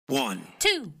1,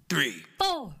 2, 3,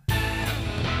 4.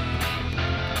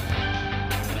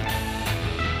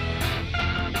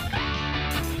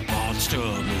 Monster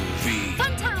movie.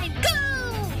 Fun time, go!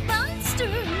 Monster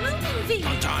movie.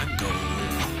 Fun time, go.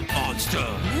 Monster.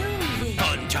 Movie.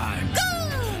 Fun time. Go!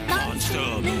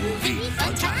 Monster movie.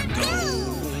 Fun time,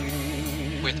 go.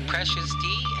 With Precious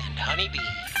D and Honeybee.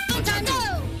 Fun time,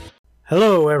 go!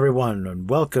 Hello, everyone, and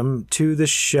welcome to the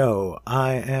show.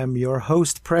 I am your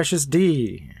host, Precious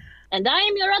D. And I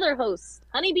am your other host,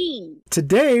 Honeybee.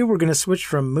 Today, we're going to switch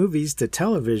from movies to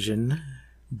television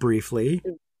briefly.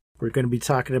 We're going to be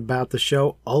talking about the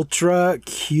show Ultra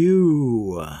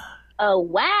Q. Oh,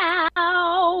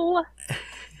 wow.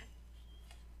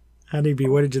 Honeybee,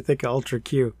 what did you think of Ultra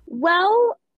Q?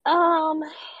 Well,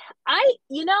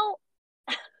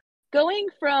 going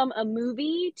from a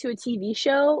movie to a TV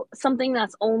show, something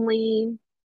that's only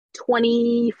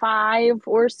 25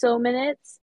 or so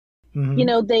minutes,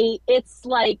 it's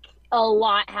like a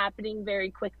lot happening very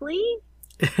quickly.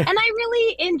 And I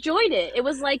really enjoyed it. It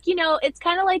was like, it's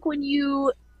kind of like when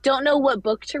you don't know what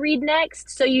book to read next,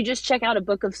 so you just check out a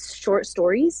book of short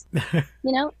stories.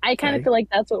 I kind of feel like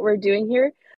that's what we're doing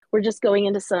here. We're just going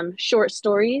into some short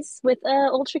stories with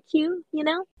Ultra Q,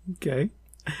 Okay.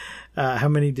 How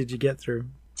many did you get through?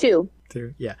 Two.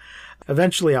 Yeah.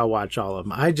 Eventually, I'll watch all of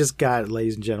them. I just got,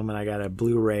 ladies and gentlemen, I got a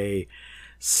Blu-ray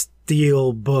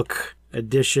steel book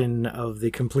edition of the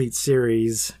complete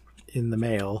series in the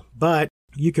mail. But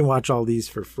you can watch all these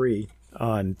for free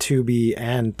on Tubi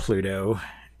and Pluto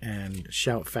and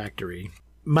Shout Factory.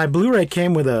 My Blu-ray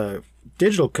came with a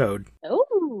digital code.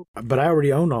 Oh. But I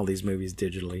already own all these movies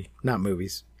digitally. Not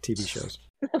movies, TV shows.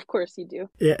 Of course you do.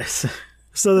 Yes.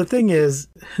 So the thing is,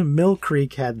 Mill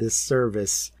Creek had this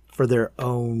service for their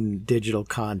own digital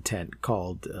content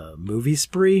called Movie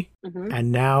Spree. Mm-hmm.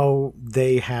 And now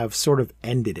they have sort of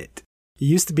ended it. You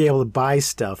used to be able to buy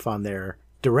stuff on there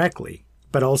directly.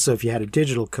 But also, if you had a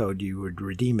digital code, you would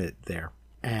redeem it there.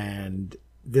 And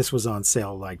this was on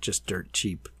sale like just dirt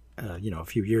cheap, a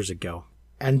few years ago.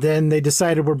 And then they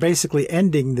decided we're basically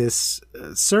ending this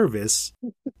service.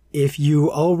 If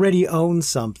you already own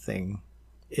something,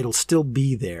 it'll still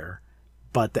be there.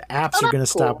 But the apps are going to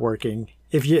stop working.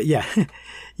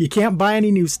 You can't buy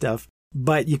any new stuff,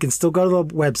 but you can still go to the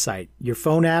website. Your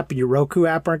phone app and your Roku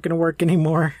app aren't going to work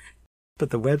anymore. But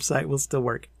the website will still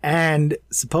work. And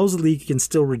supposedly you can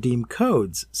still redeem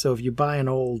codes. So if you buy an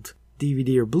old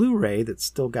DVD or Blu-ray that's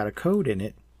still got a code in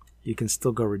it, you can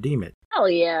still go redeem it. Oh,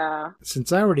 yeah.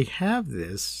 Since I already have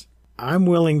this, I'm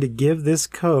willing to give this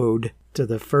code to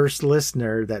the first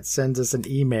listener that sends us an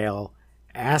email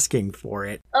asking for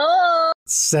it. Oh!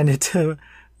 Send it to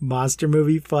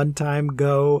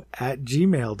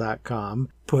monstermoviefuntimego@gmail.com.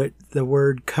 Put the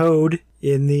word code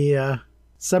in the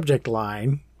subject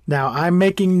line. Now, I'm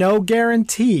making no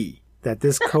guarantee that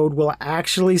this code will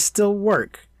actually still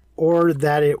work or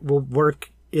that it will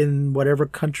work in whatever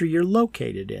country you're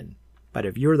located in. But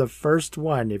if you're the first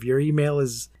one, if your email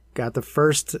has got the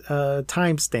first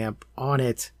timestamp on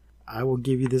it, I will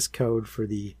give you this code for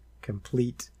the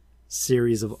complete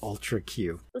series of Ultra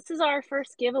Q. This is our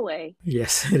first giveaway.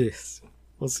 Yes, it is.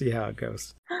 We'll see how it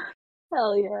goes.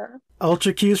 Hell yeah.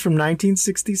 Ultra Q is from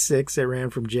 1966. It ran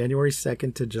from January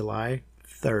 2nd to July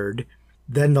 3rd.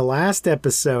 Then the last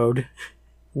episode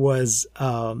was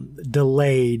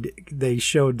delayed. They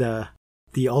showed the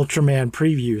Ultraman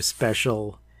preview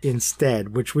special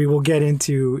instead, which we will get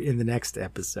into in the next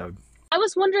episode. I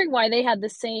was wondering why they had the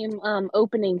same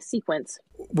opening sequence.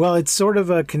 Well, it's sort of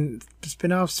a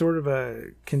spin-off, sort of a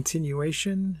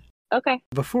continuation. Okay.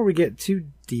 Before we get too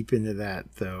deep into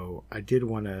that, though, I did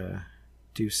want to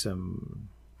do some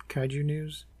kaiju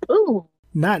news. Ooh.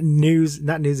 Not news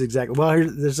exactly. Well,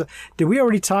 did we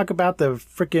already talk about the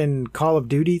frickin' Call of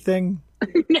Duty thing?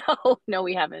 No,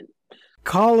 we haven't.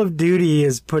 Call of Duty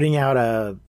is putting out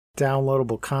a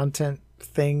downloadable content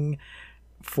thing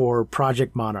for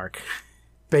Project Monarch.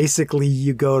 Basically,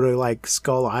 you go to like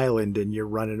Skull Island and you're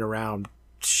running around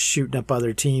shooting up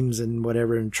other teams and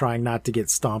whatever and trying not to get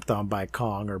stomped on by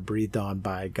Kong or breathed on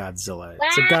by Godzilla.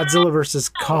 It's a Godzilla versus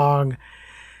Kong.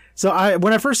 So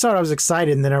when I first saw it, I was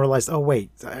excited, and then I realized, oh, wait,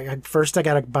 first I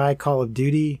got to buy Call of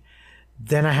Duty,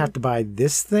 then I have to buy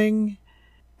this thing.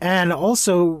 And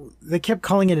also, they kept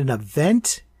calling it an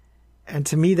event, and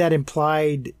to me that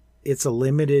implied it's a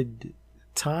limited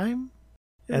time.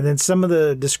 And then some of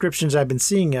the descriptions I've been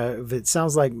seeing of it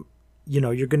sounds like,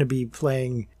 you're going to be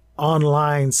playing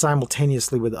online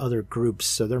simultaneously with other groups.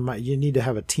 So you need to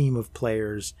have a team of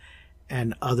players,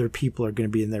 and other people are going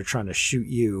to be in there trying to shoot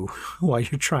you while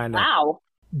you're trying to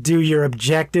do your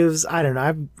objectives. I don't know.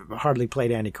 I've hardly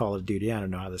played any Call of Duty. I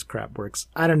don't know how this crap works.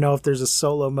 I don't know if there's a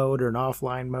solo mode or an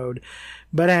offline mode.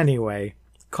 But anyway,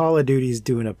 Call of Duty's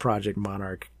doing a Project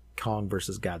Monarch Kong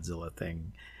versus Godzilla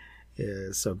thing.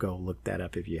 So go look that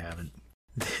up if you haven't.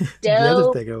 The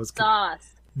other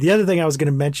thing I was going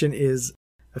to mention is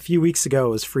a few weeks ago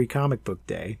was Free Comic Book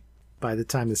Day. By the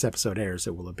time this episode airs,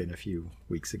 it will have been a few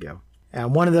weeks ago.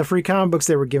 And one of the free comic books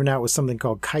they were giving out was something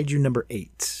called Kaiju number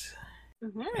 8.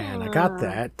 Mm-hmm. And I got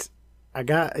that. I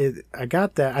got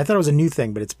that. I thought it was a new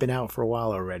thing, but it's been out for a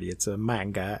while already. It's a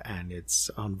manga, and it's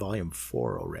on volume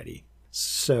 4 already.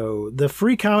 So the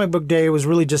Free Comic Book Day was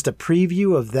really just a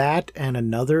preview of that and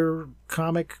another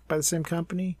comic by the same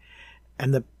company.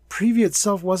 And the preview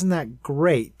itself wasn't that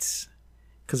great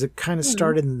because it kind of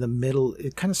started in the middle.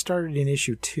 It kind of started in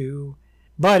issue 2.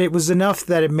 But it was enough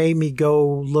that it made me go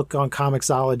look on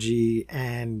Comixology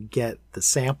and get the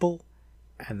sample.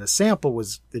 And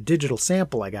the digital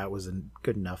sample I got wasn't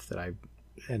good enough that I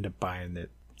ended up buying it.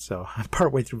 So I'm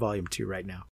partway through volume 2 right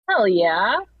now. Hell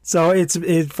yeah. So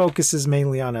it focuses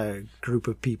mainly on a group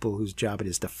of people whose job it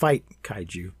is to fight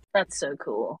kaiju. That's so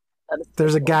cool.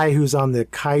 There's a guy who's on the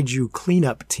kaiju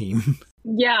cleanup team.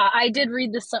 Yeah, I did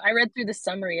read this. I read through the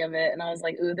summary of it, and I was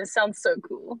like, "Ooh, this sounds so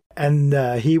cool."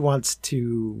 And he wants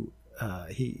to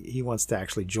he wants to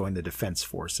actually join the defense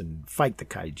force and fight the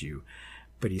kaiju,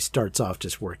 but he starts off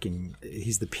just working.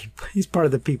 He's part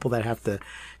of the people that have to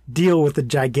deal with the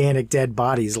gigantic dead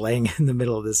bodies laying in the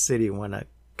middle of the city when a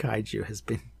kaiju has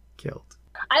been killed.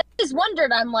 I just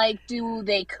wondered. I'm like, do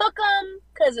they cook them?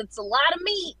 Because it's a lot of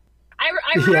meat. I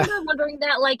remember wondering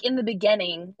that, like, in the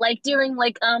beginning, like during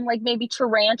like maybe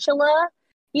Tarantula,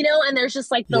 you know, and there's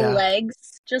just like the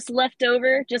legs just left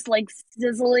over, just like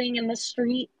sizzling in the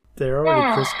street. They're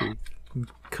already crispy,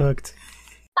 cooked.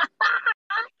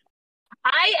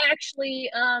 I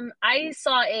actually, I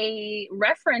saw a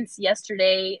reference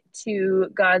yesterday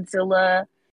to Godzilla.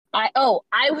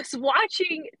 I was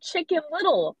watching Chicken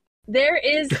Little. There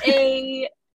is a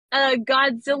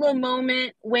Godzilla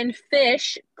moment when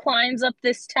Fish climbs up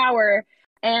this tower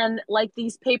and like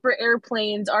these paper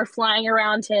airplanes are flying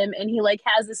around him and he like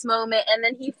has this moment and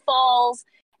then he falls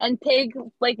and Pig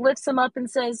like lifts him up and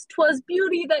says, "'Twas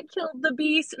beauty that killed the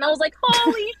beast." And I was like,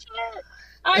 holy shit,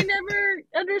 I never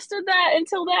understood that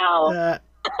until now.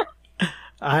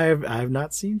 I've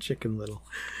not seen Chicken Little.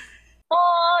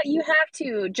 Oh, you have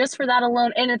to, just for that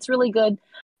alone, and it's really good.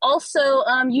 Also,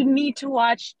 you need to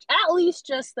watch at least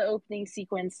just the opening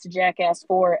sequence to Jackass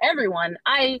 4. Everyone,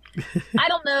 I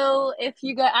don't know if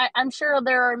you guys, I'm sure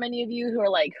there are many of you who are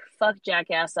like, fuck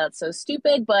Jackass, that's so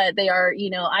stupid, but they are,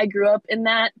 you know, I grew up in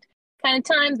that kind of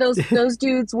time. Those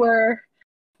dudes were,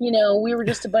 you know, we were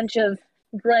just a bunch of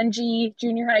grungy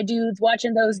junior high dudes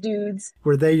watching those dudes.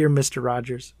 Were they your Mr.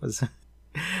 Rogers?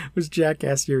 Was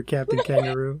Jackass your Captain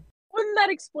Kangaroo? Wouldn't that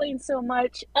explain so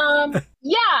much?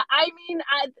 Yeah, I mean,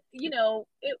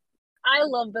 I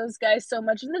love those guys so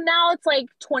much. And then now it's like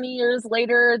 20 years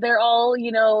later, they're all,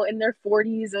 you know, in their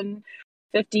 40s and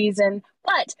 50s.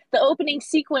 But the opening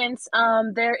sequence,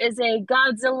 there is a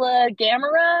Godzilla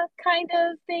Gamera kind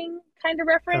of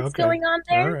reference going on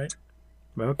there. All right.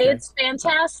 Okay. It's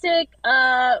fantastic.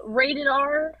 Rated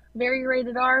R, very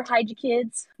rated R. Hide your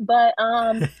kids, but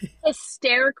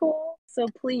hysterical. So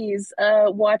please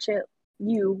watch it.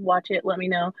 You watch it. Let me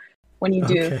know when you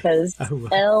do, because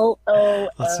LOL. I'll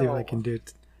see if I can do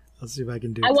it.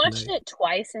 I watched it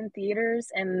twice in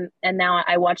theaters, and now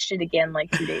I watched it again like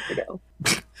 2 days ago.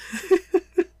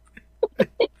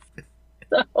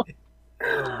 So,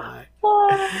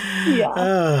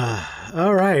 yeah.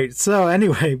 All right. So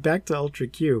anyway, back to Ultra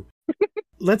Q.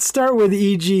 Let's start with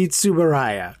E.G.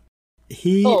 Tsuburaya.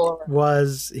 He's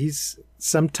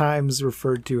sometimes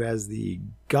referred to as the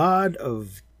god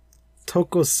of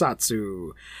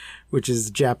tokusatsu, which is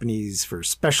Japanese for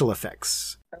special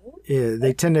effects.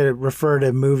 They tend to refer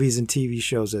to movies and TV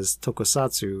shows as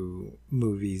tokusatsu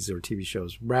movies or TV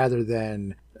shows rather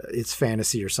than it's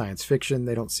fantasy or science fiction.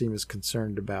 They don't seem as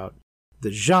concerned about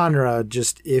the genre.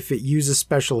 Just if it uses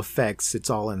special effects, it's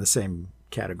all in the same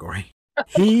category.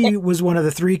 He was one of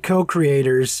the 3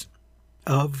 co-creators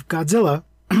of Godzilla,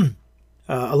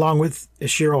 along with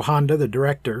Ishiro Honda, the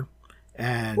director,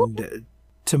 and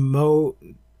Tomoyuni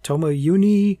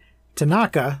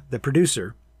Tanaka, the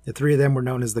producer. The 3 of them were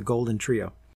known as the Golden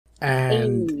Trio.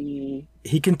 And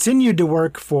he continued to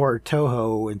work for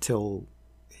Toho until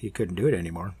he couldn't do it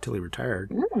anymore, until he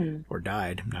retired or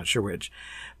died. I'm not sure which.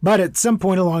 But at some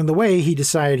point along the way, he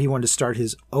decided he wanted to start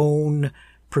his own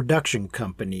production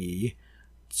company,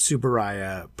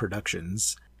 Tsuburaya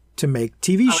Productions, to make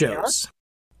TV shows.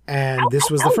 And this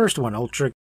was the first one,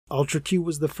 Ultra Ultra Q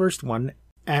was the first one.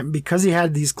 And because he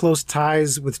had these close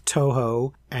ties with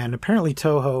Toho, and apparently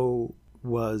Toho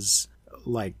was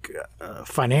like a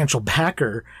financial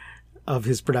backer of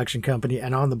his production company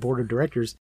and on the board of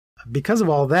directors, because of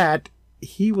all that,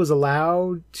 he was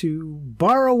allowed to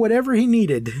borrow whatever he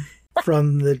needed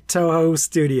from the Toho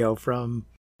studio, from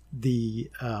the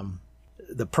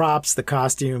props, the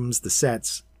costumes, the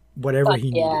sets, whatever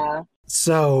he needed.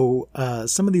 So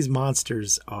some of these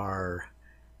monsters are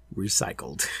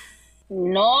recycled.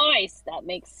 Nice. That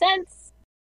makes sense.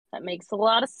 That makes a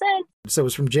lot of sense. So it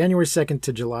was from January 2nd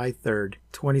to July 3rd,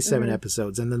 27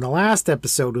 episodes. And then the last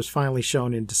episode was finally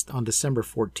shown on December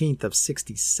 14th of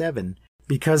 67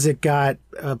 because it got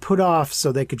put off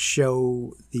so they could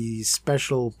show the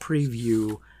special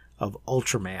preview of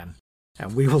Ultraman.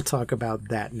 And we will talk about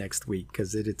that next week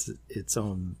because it's its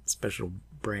own special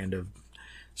brand of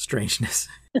strangeness.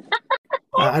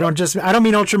 I don't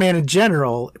mean Ultraman in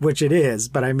general, which it is,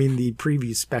 but I mean the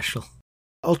preview special.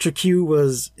 Ultra Q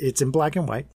it's in black and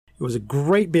white. It was a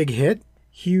great big hit,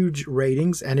 huge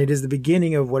ratings, and it is the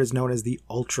beginning of what is known as the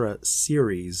Ultra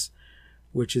series,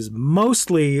 which is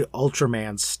mostly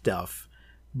Ultraman stuff.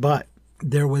 But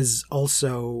there was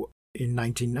also, in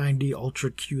 1990,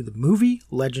 Ultra Q the movie,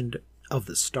 Legend of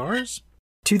the Stars.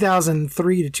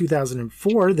 2003 to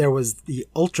 2004, there was the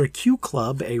Ultra Q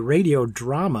Club, a radio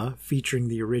drama featuring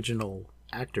the original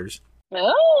actors.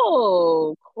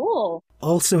 Oh, cool.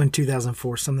 Also in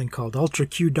 2004, something called Ultra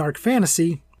Q Dark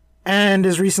Fantasy, and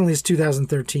as recently as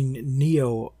 2013,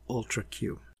 Neo Ultra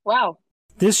Q. Wow.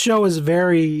 This show is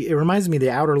it reminds me of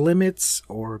The Outer Limits,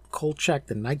 or Kolchak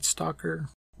the Night Stalker,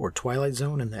 or Twilight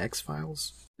Zone and the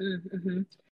X-Files. Mm-hmm.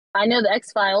 I know the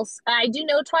X-Files. I do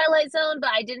know Twilight Zone, but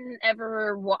I didn't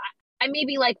ever I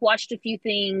maybe watched a few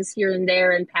things here and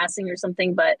there in passing or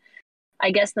something, but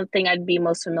I guess the thing I'd be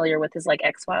most familiar with is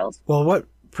X-Files. Well, what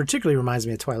particularly reminds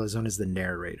me of Twilight Zone is the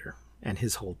narrator and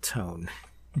his whole tone.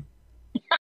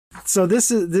 So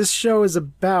this show is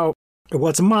about,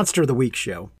 it's a Monster of the Week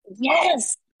show.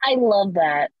 Yes, I love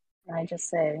that. I just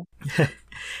say.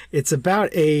 It's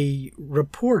about a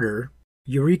reporter,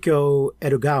 Yuriko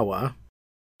Edogawa,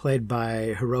 played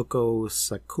by Hiroko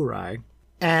Sakurai,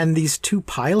 and these two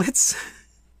pilots.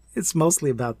 It's mostly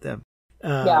about them.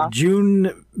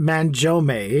 Jun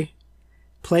Manjome,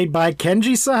 played by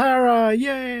Kenji Sahara.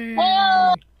 Yay!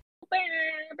 Oh!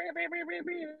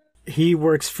 He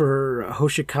works for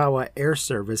Hoshikawa Air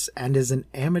Service and is an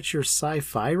amateur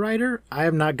sci-fi writer. I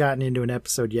have not gotten into an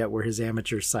episode yet where his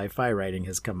amateur sci-fi writing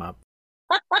has come up.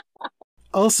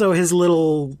 Also, his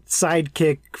little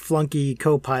sidekick, flunky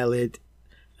co-pilot,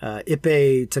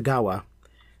 Ippei Tagawa,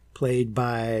 played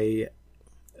by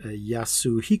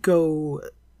Yasuhiko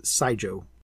Saijo.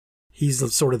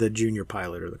 He's sort of the junior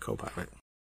pilot or the co-pilot.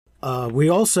 We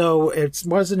also, it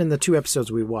wasn't in the two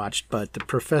episodes we watched, but the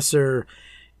Professor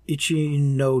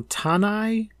Ichino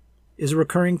Tanai is a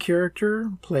recurring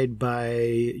character played by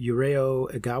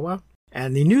Yureo Egawa.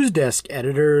 And the news desk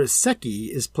editor, Seki,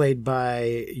 is played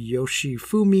by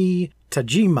Yoshifumi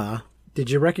Tajima.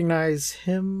 Did you recognize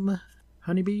him,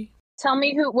 Honeybee? Tell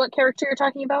me what character you're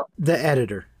talking about? The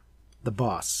editor, the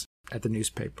boss at the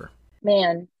newspaper.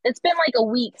 Man, it's been a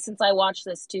week since I watched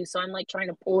this too, so I'm trying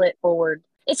to pull it forward.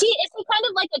 Is he kind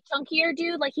of a chunkier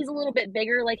dude? He's a little bit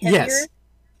bigger, heavier? Yes.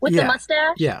 With the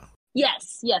mustache? Yeah.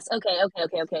 Yes.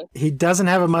 Okay. He doesn't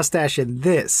have a mustache in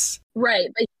this. Right,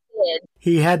 but he did.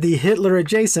 He had the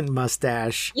Hitler-adjacent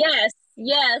mustache. Yes.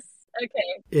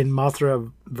 Okay. In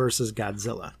Mothra versus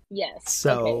Godzilla. Yes.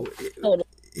 So okay. Totally.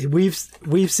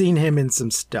 we've seen him in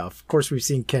some stuff. Of course, we've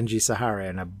seen Kenji Sahara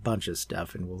in a bunch of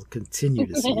stuff, and we'll continue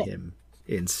to see him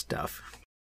in stuff.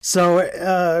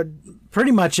 So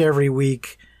pretty much every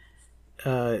week,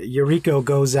 Yuriko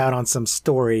goes out on some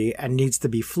story and needs to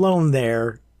be flown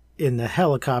there in the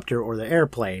helicopter or the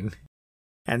airplane.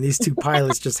 And these two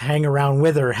pilots just hang around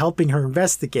with her, helping her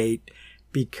investigate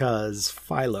because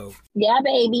Philo. Yeah,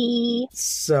 baby.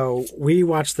 So we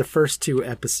watched the first two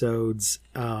episodes.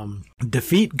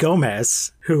 Defeat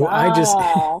Gomez, who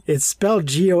it's spelled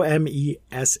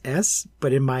Gomess,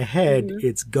 but in my head,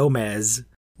 it's Gomez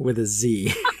with a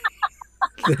Z.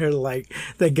 They're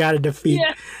they got to defeat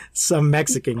some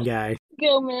Mexican guy.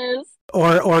 Gomez.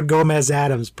 Or Gomez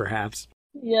Adams, perhaps.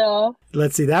 Yeah.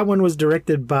 Let's see. That one was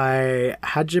directed by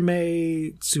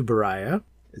Hajime Tsuburaya.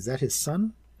 Is that his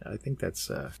son? I think that's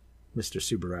Mr.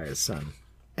 Tsuburaya's son.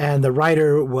 And the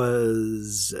writer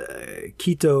was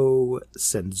Kito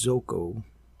Senzoko.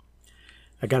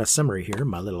 I got a summary here,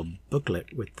 my little booklet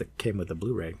came with the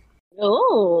Blu-ray.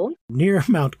 Oh. Near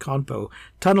Mount Kanpo,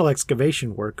 tunnel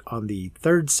excavation work on the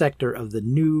third sector of the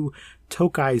new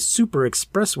Tokai Super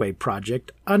Expressway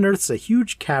project unearths a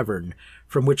huge cavern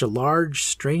from which a large,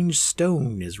 strange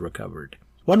stone is recovered.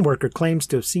 One worker claims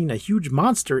to have seen a huge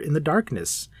monster in the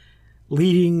darkness,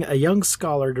 leading a young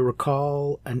scholar to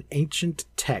recall an ancient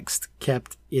text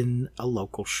kept in a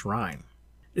local shrine.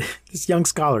 This young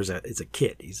scholar is a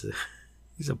kid. He's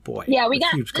a boy. Yeah,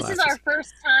 this is our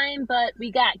first time, but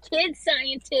we got kid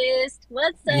scientist.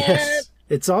 What's up? Yes.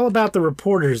 It's all about the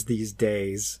reporters these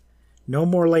days. No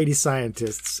more lady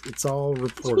scientists. It's all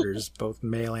reporters, both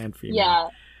male and female. Yeah.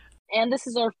 And this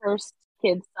is our first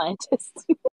kid scientist.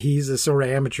 He's a sort of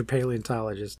amateur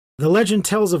paleontologist. The legend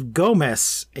tells of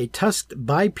Gomez, a tusked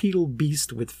bipedal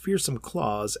beast with fearsome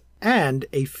claws, and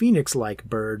a phoenix-like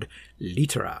bird,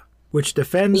 Litera, which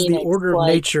defends the order of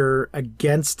nature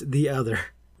against the other.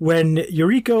 When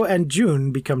Yuriko and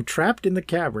June become trapped in the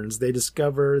caverns, they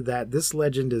discover that this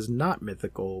legend is not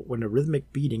mythical when a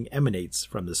rhythmic beating emanates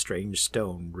from the strange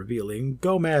stone, revealing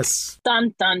Gomez.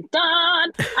 Dun, dun,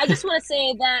 dun! I just want to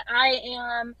say that I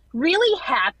am really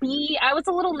happy. I was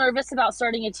a little nervous about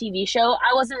starting a TV show.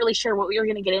 I wasn't really sure what we were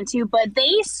going to get into, but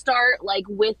they start like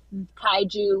with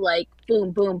kaiju, like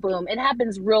boom, boom, boom. It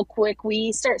happens real quick.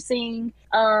 We start seeing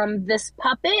this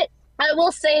puppet. I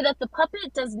will say that the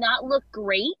puppet does not look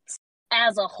great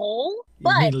as a whole,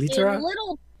 but I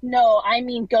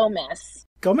mean Gomez.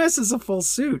 Gomez is a full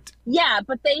suit. Yeah,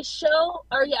 but they show,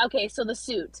 so the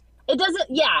suit. It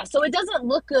doesn't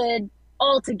look good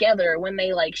altogether when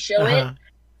they like show it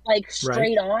like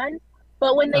straight on.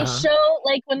 But when they show,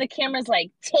 like when the camera's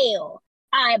like tail,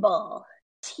 eyeball,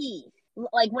 teeth,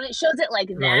 like when it shows it like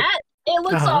that, it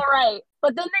looks all right.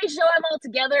 But then they show them all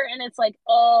together, and it's like,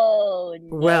 oh,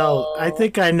 no. Well, I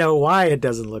think I know why it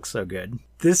doesn't look so good.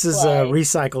 This is a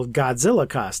recycled Godzilla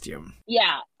costume.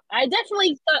 Yeah, I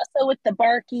definitely thought so with the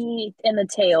barky and the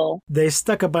tail. They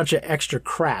stuck a bunch of extra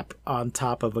crap on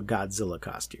top of a Godzilla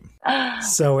costume.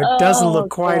 So it doesn't look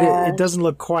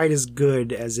quite as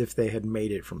good as if they had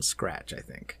made it from scratch, I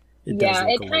think. It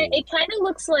kind of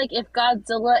looks like if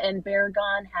Godzilla and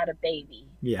Baragon had a baby.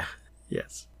 Yeah.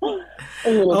 Yes.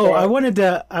 I wanted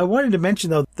to mention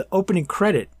though the opening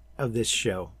credit of this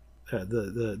show,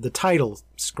 the title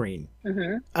screen,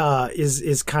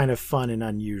 is kind of fun and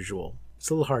unusual. It's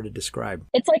a little hard to describe.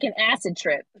 It's like an acid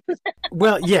trip.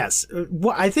 Well, yes.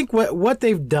 I think what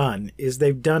they've done is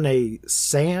they've done a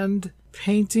sand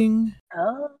painting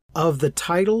of the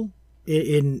title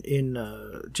in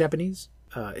Japanese,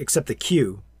 except the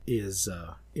Q is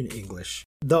in English.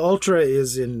 The Ultra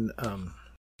is in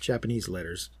Japanese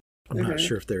letters. I'm not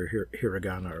sure if they're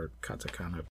hiragana or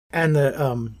katakana. And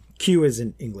the Q is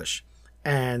in English.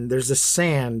 And there's a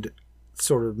sand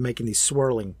sort of making these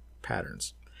swirling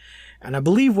patterns. And I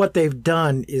believe what they've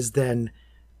done is then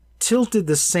tilted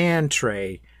the sand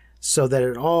tray so that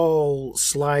it all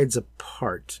slides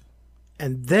apart.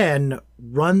 And then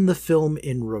run the film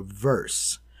in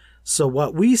reverse. So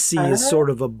what we see is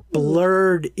sort of a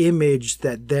blurred image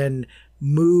that then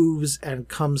moves and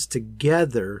comes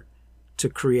together to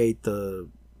create the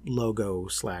logo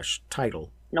 /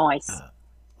 title. Nice.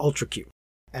 Ultra Q.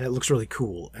 And it looks really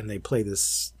cool. And they play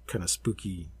this kind of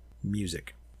spooky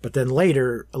music. But then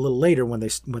later, a little later,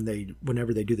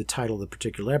 whenever they do the title of the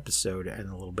particular episode and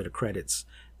a little bit of credits,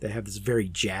 they have this very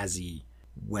jazzy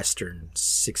Western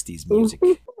 60s music.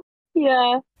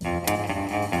 Yeah.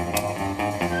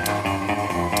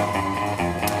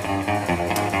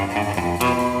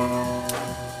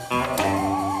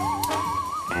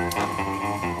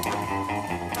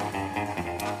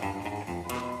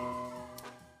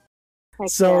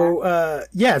 So,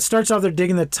 it starts off they're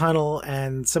digging the tunnel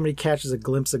and somebody catches a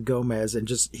glimpse of Gomez and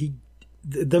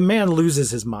the man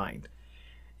loses his mind.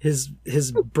 His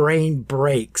brain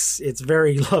breaks. It's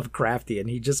very Lovecraftian.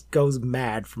 He just goes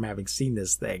mad from having seen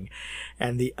this thing.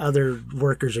 And the other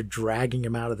workers are dragging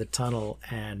him out of the tunnel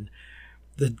and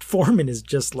the foreman is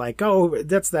just like, oh,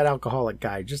 that's that alcoholic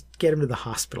guy. Just get him to the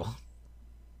hospital.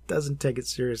 Doesn't take it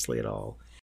seriously at all.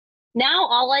 Now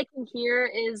all I can hear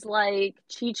is like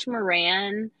Cheech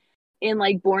Moran in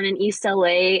like Born in East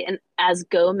LA and as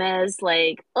Gomez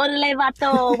like, ole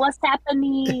vato, what's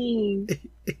happening?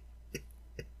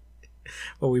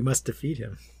 Well, we must defeat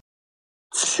him.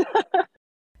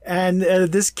 And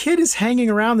this kid is hanging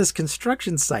around this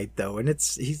construction site though, and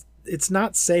it's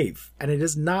not safe, and it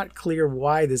is not clear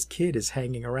why this kid is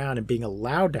hanging around and being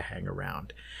allowed to hang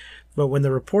around. But when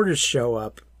the reporters show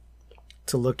up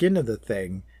to look into the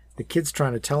thing, the kid's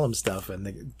trying to tell him stuff, and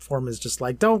the foreman's just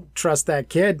like, don't trust that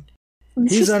kid.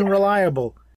 He's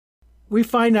unreliable. We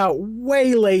find out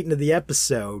way late into the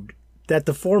episode that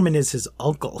the foreman is his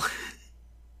uncle,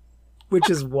 which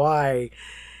is why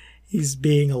he's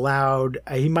being allowed.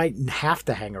 He might have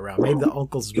to hang around. Maybe the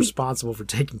uncle's responsible for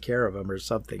taking care of him or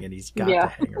something, and he's got to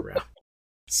hang around.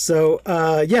 So,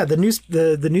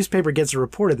 the newspaper gets a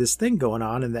report of this thing going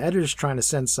on, and the editor's trying to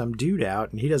send some dude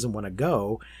out, and he doesn't want to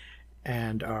go.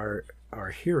 And our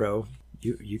hero,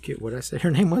 Yuki, what did I say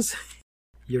her name was?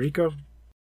 Yuriko?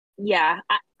 Yeah,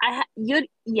 I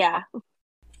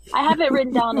have it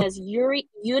written down as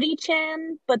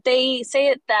Yuri-chan, but they say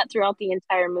it that throughout the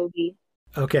entire movie.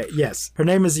 Okay, yes. Her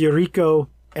name is Yuriko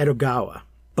Edogawa,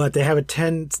 but they have a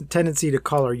tendency to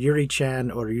call her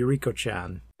Yuri-chan or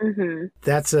Yuriko-chan. Mm-hmm.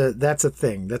 That's a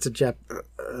thing. That's a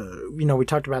we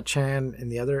talked about Chan in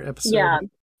the other episode. Yeah.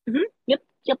 Mm-hmm. Yep.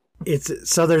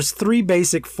 So there's 3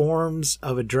 basic forms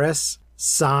of address.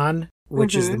 San,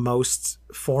 which is the most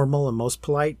formal and most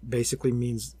polite, basically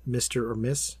means Mr. or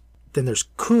Miss. Then there's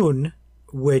kun,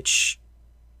 which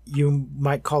you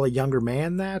might call a younger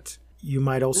man that. You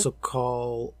might also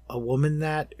call a woman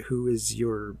that, who is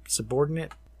your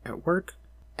subordinate at work.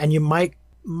 And you might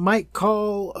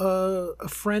call a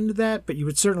friend that, but you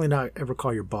would certainly not ever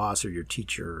call your boss or your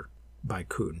teacher by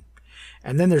kun.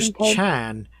 And then there's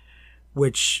chan,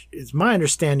 which is my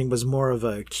understanding was more of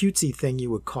a cutesy thing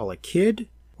you would call a kid,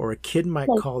 or a kid might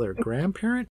call their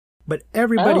grandparent. But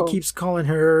everybody keeps calling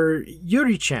her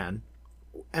Yuri-chan.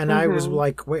 And I was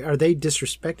like, wait, are they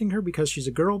disrespecting her because she's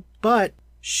a girl? But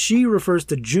she refers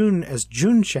to Jun as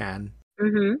Jun-chan.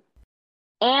 Mm-hmm.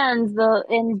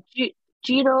 And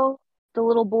Jiro, the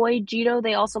little boy, Jiro,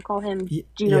 they also call him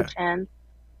Jiro-chan.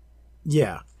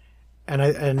 Yeah. And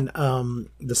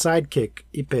the sidekick,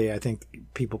 Ippei, I think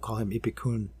people call him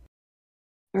Ippei-kun.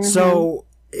 Mm-hmm. So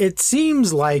it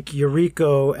seems like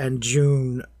Yuriko and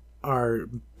Jun are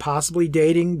possibly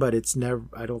dating, but it's never,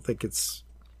 I don't think it's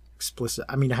explicit.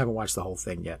 I mean, I haven't watched the whole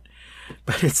thing yet,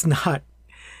 but it's not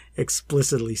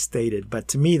explicitly stated. But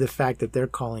to me, the fact that they're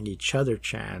calling each other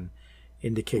Chan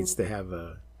indicates they have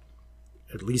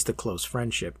at least a close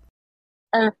friendship.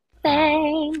 A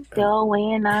thing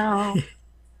going on.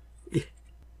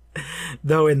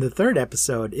 Though in the 3rd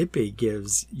episode, Ippei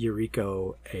gives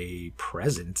Yuriko a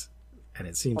present, and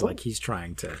it seems like he's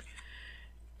trying to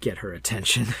get her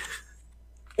attention.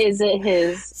 Is it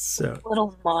his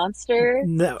little monster?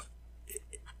 No.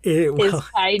 His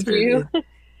kaiju?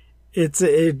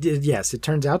 Yes, it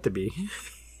turns out to be.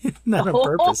 Not on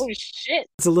purpose. Oh, shit.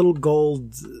 It's a little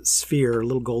gold sphere, a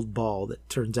little gold ball that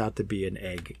turns out to be an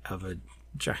egg of a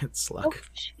giant slug.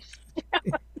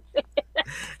 Oh,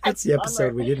 that's the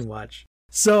episode we didn't watch.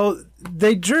 So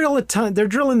they drill they're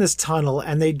drilling this tunnel,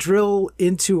 and they drill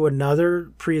into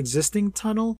another pre-existing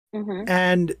tunnel. Mm-hmm.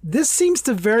 And this seems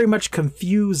to very much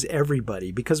confuse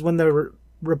everybody, because when the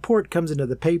report comes into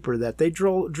the paper that they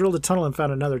drilled a tunnel and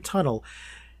found another tunnel,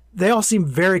 they all seem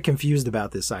very confused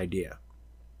about this idea.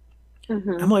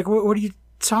 Mm-hmm. I'm like, what are you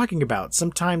talking about?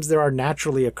 Sometimes there are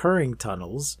naturally occurring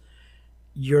tunnels.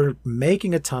 You're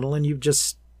making a tunnel and you've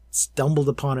just stumbled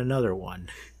upon another one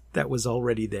that was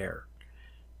already there.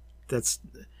 I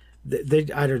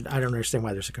don't understand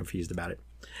why they're so confused about it.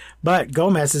 But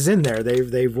Gomez is in there.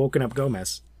 They've woken up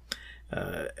Gomez.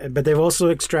 But they've also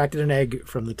extracted an egg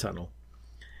from the tunnel.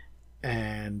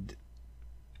 And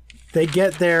they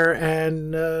get there,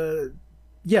 and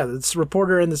this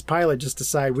reporter and this pilot just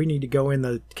decide we need to go in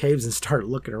the caves and start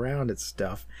looking around at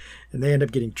stuff. And they end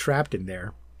up getting trapped in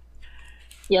there.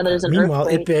 Yeah, there's an meanwhile,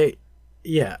 earthquake.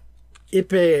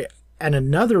 Ippei and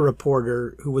another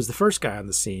reporter who was the first guy on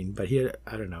the scene, but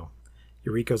I don't know,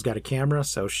 Yuriko's got a camera,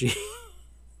 so she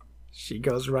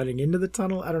goes running into the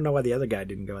tunnel. I don't know why the other guy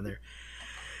didn't go in there.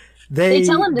 They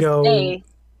tell him to stay.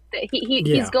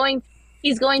 He's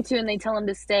going to, and they tell him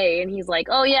to stay, and he's like,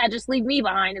 "Oh yeah, just leave me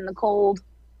behind in the cold."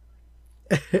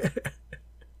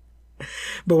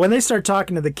 But when they start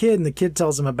talking to the kid, and the kid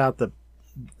tells them about there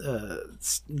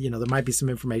might be some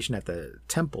information at the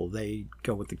temple, they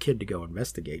go with the kid to go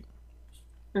investigate.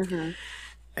 Mm-hmm.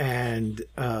 And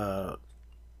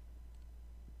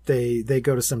they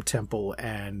go to some temple,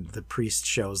 and the priest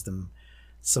shows them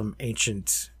some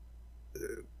ancient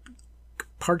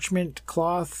parchment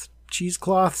cloth,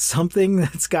 cheesecloth, something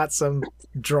that's got some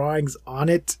drawings on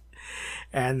it.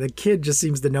 And the kid just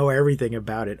seems to know everything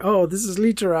about it. Oh, this is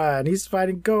Litera, and he's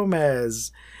fighting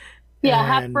Gomez. Yeah,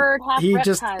 half bird, half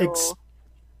reptile.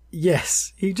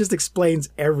 Yes, he just explains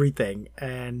everything.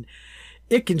 And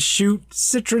it can shoot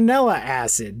citronella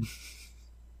acid.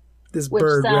 This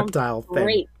bird reptile thing.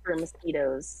 Great for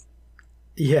mosquitoes.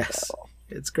 Yes, so.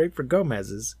 It's great for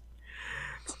Gomez's.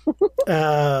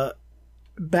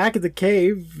 Back at the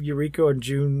cave, Yuriko and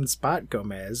Jun spot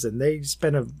Gomez, and they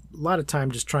spend a lot of time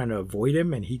just trying to avoid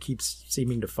him, and he keeps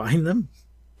seeming to find them.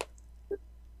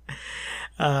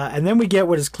 And then we get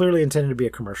what is clearly intended to be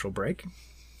a commercial break.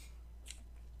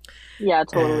 Yeah,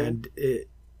 totally. And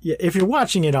if you're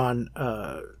watching it on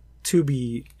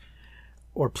Tubi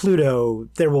or Pluto,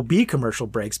 there will be commercial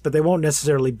breaks, but they won't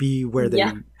necessarily be where they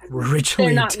were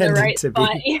originally They're not in intended the right to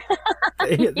spot. be.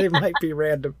 They might be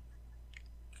random.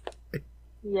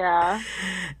 Yeah.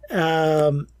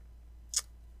 And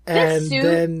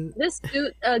This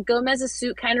suit, Gomez's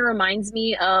suit, kind of reminds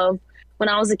me of when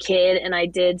I was a kid and I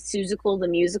did Seussical the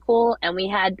musical, and we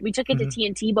took it to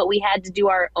TNT, but we had to do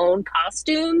our own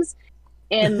costumes.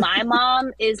 And my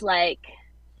mom is like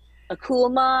a cool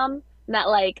mom, not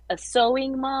like a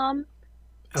sewing mom.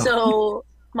 Oh. So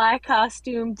my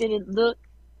costume didn't look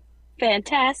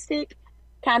fantastic,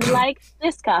 kind of like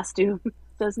this costume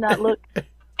does not look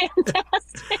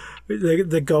fantastic.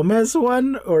 The Gomez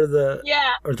one or the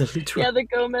or the Litora? Yeah, the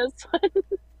Gomez one.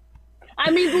 I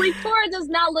mean, Litora does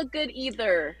not look good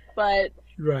either, but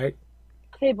right.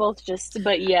 They both just,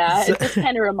 but yeah, it just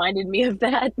kind of reminded me of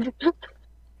that.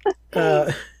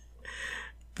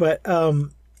 But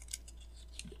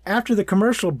after the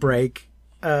commercial break,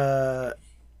 the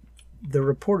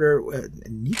reporter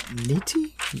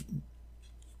Niti,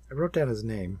 I wrote down his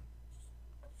name.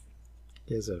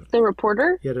 He has a the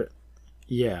reporter. He had a,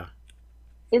 yeah.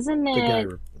 Isn't it?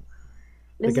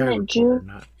 The guy reporter,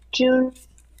 June? June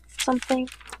something.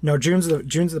 No, June's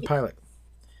the pilot.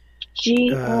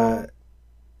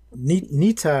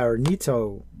 Nita or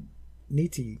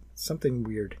Niti, something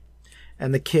weird.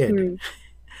 And the kid.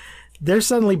 They're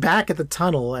suddenly back at the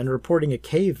tunnel and reporting a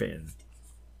cave-in.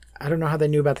 I don't know how they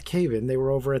knew about the cave-in. They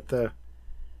were over at the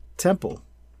temple.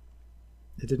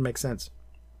 It didn't make sense.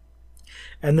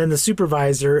 And then the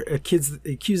supervisor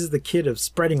accuses the kid of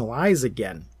spreading lies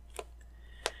again.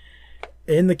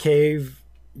 In the cave,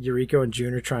 Yuriko and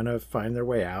June are trying to find their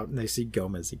way out, and they see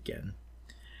Gomez again.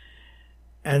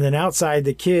 And then outside,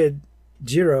 the kid,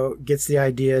 Jiro, gets the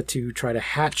idea to try to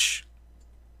hatch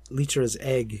Litra's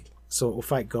egg so it will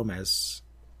fight Gomez.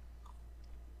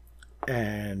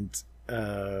 And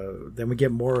then we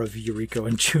get more of Yuriko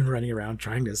and June running around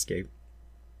trying to escape.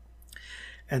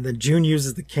 And then June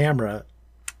uses the camera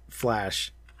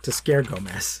flash to scare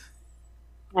Gomez.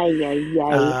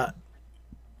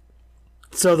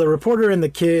 So the reporter and the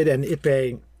kid and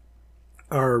Ippei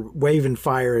are waving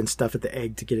fire and stuff at the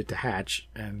egg to get it to hatch,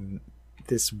 and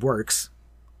this works.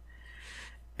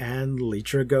 And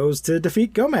Litra goes to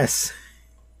defeat Gomez.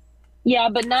 Yeah,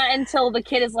 but not until the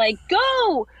kid is like,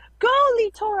 Go,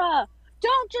 Litora!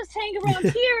 Don't just hang around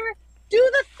here!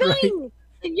 Do the thing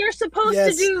that you're supposed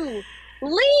to do!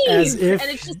 Leave! And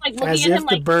it's just like looking at him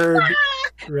like, bird, ah!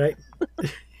 Right?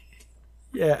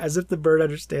 Yeah, as if the bird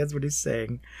understands what he's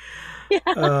saying. Yeah.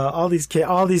 All these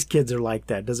kids are like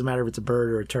that. Doesn't matter if it's a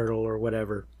bird or a turtle or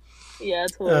whatever. Yeah,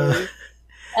 totally.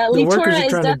 The workers Litora are is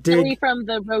trying to definitely dig. from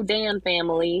the Rodan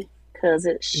family because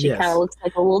she Yes. kind of looks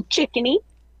like a little chickeny.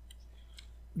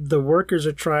 The workers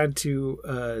are trying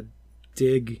to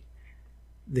dig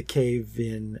the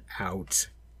cave-in out,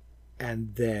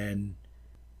 and then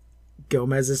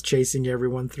Gomez is chasing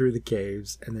everyone through the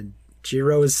caves, and then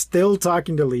Jiro is still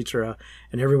talking to Litra,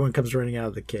 and everyone comes running out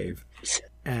of the cave.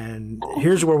 And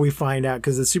here's where we find out,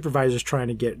 because the supervisor's trying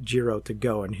to get Jiro to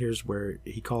go, and here's where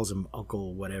he calls him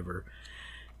Uncle whatever.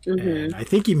 And I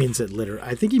think he means it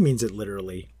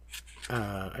literally.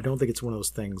 I don't think it's one of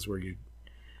those things where you...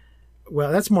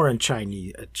 Well, that's more in a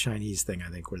Chinese thing, I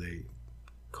think, where they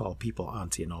call people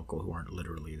auntie and uncle who aren't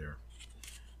literally their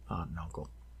aunt and uncle.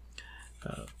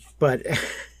 But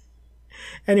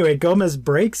anyway, Gomez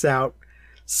breaks out,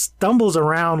 stumbles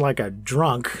around like a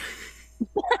drunk,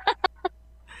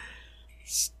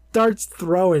 starts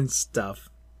throwing stuff,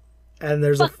 and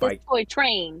there's a fight. This toy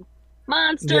train.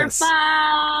 Monster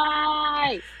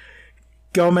fight!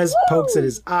 Gomez pokes at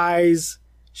his eyes,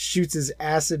 shoots his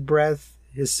acid breath,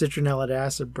 his citronellid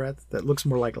acid breath that looks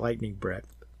more like lightning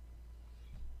breath.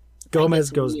 Gomez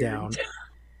goes down.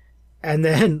 And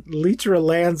then Litra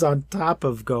lands on top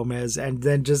of Gomez and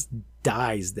then just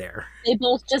dies there. They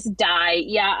both just die.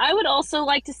 Yeah, I would also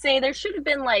like to say there should have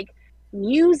been like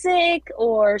music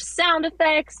or sound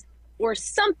effects or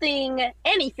something,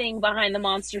 anything behind the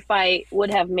monster fight would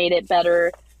have made it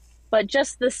better. But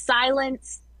just the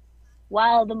silence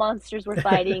while the monsters were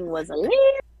fighting was a little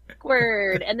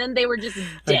awkward. And then they were just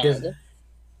dead.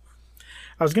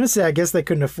 I was going to say, I guess they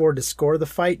couldn't afford to score the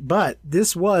fight, but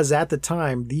this was, at the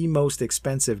time, the most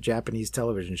expensive Japanese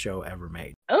television show ever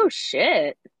made. Oh,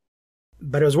 shit.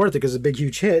 But it was worth it because it was a big,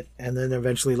 huge hit, and then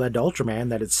eventually led to Ultraman,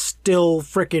 that it's still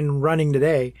freaking running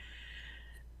today.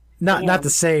 Not the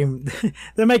same.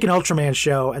 They'll make an Ultraman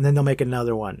show, and then they'll make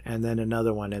another one, and then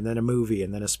another one, and then a movie,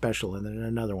 and then a special, and then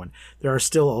another one. There are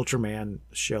still Ultraman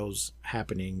shows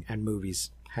happening and movies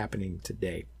happening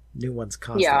today. New ones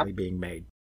constantly being made.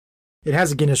 It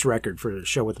has a Guinness record for the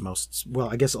show with the most. Well,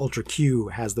 I guess Ultra Q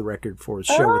has the record for a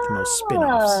show with the most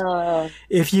spin-offs.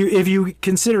 If you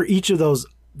consider each of those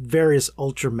various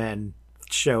Ultraman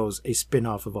shows a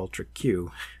spin-off of Ultra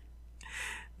Q,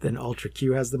 then Ultra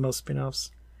Q has the most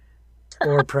spin-offs.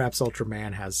 Or perhaps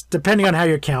Ultraman has, depending on how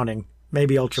you're counting.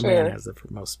 Maybe Ultraman has the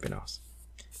most spin-offs.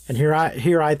 And here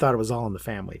I thought it was all in the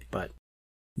family, but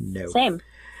no. Same.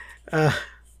 And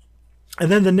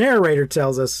then the narrator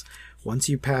tells us, once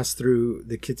you pass through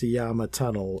the Kitayama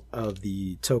tunnel of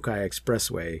the Tokai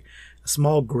Expressway, a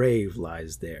small grave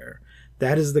lies there.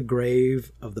 That is the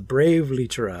grave of the brave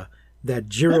Litera that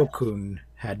Jiro-kun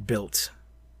had built.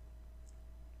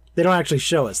 They don't actually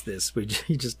show us this.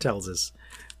 He just tells us.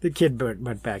 The kid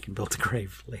went back and built a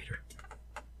grave later.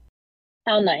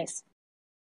 How nice.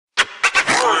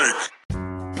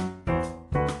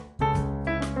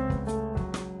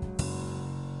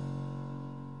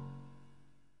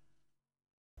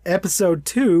 Episode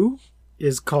 2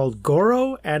 is called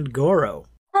Goro and Goro.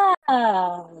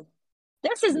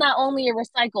 This is not only a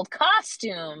recycled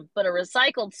costume, but a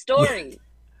recycled story.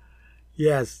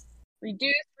 Yes.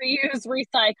 Reduce, reuse,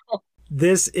 recycle.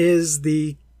 This is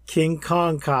the King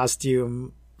Kong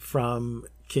costume from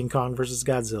King Kong vs.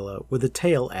 Godzilla with a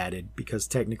tail added, because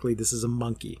technically this is a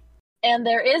monkey. And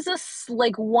there is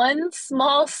one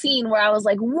small scene where I was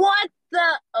like, what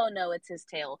the? Oh no, it's his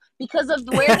tail. Because of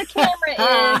where the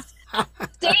camera is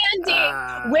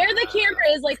standing, where the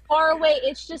camera is far away,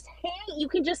 it's just you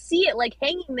can just see it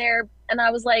hanging there. And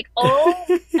I was like, oh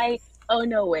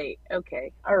no, wait.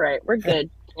 Okay. All right. We're good.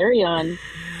 Carry on.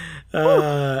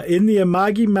 In the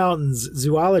Amagi Mountains,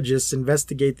 zoologists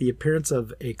investigate the appearance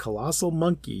of a colossal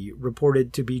monkey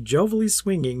reported to be jovially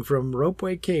swinging from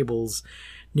ropeway cables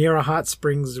near a hot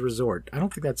springs resort. I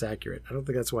don't think that's accurate. I don't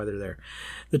think that's why they're there.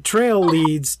 The trail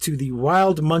leads to the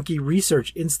Wild Monkey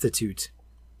Research Institute,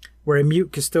 where a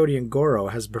mute custodian Goro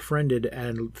has befriended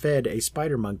and fed a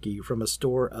spider monkey from a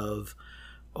store of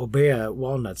Obeya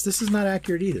walnuts. This is not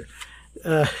accurate either.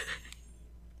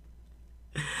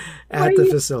 At the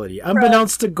facility.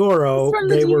 Unbeknownst to Goro,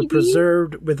 they were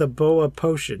preserved with a boa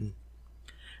potion,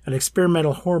 an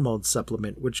experimental hormone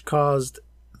supplement which caused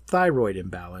thyroid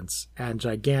imbalance and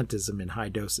gigantism in high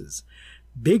doses.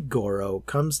 Big Goro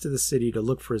comes to the city to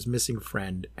look for his missing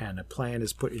friend, and a plan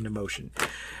is put into motion.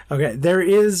 Okay, there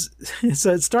is...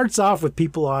 So it starts off with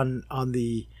people on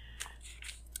the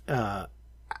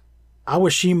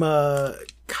Awashima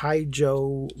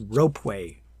Kaijo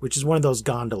ropeway, which is one of those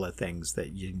gondola things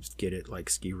that you get at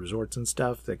ski resorts and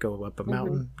stuff that go up a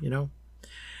mountain,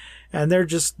 And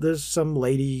there's some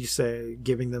lady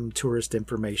giving them tourist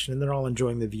information, and they're all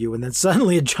enjoying the view. And then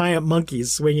suddenly a giant monkey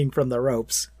is swinging from the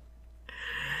ropes,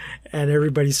 and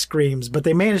everybody screams. But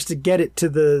they manage to get it to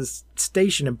the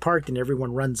station and parked, and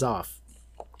everyone runs off.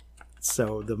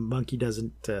 So the monkey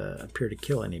doesn't appear to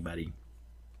kill anybody.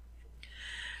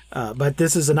 But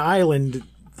this is an island.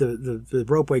 The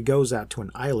ropeway goes out to an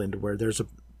island where there's a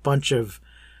bunch of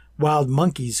wild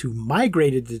monkeys who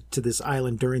migrated to this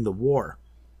island during the war.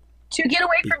 To get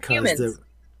away from humans.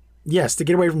 Yes, to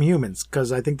get away from humans,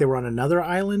 because I think they were on another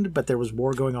island, but there was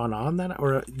war going on that,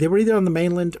 or they were either on the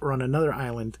mainland or on another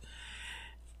island,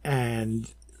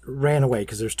 and ran away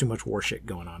because there's too much war shit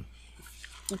going on.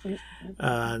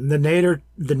 The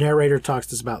narrator talks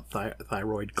to us about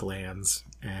thyroid glands,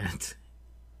 and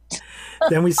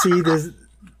then we see this.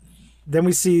 Then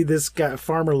we see this guy,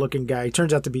 farmer-looking guy. He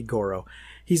turns out to be Goro.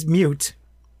 He's mute.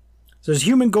 So there's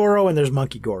human Goro and there's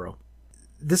monkey Goro.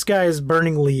 This guy is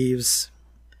burning leaves,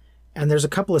 and there's a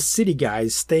couple of city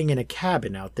guys staying in a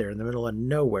cabin out there in the middle of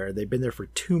nowhere. They've been there for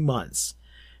 2 months,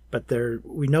 but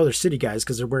we know they're city guys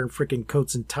because they're wearing freaking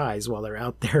coats and ties while they're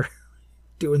out there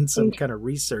doing some kind of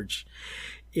research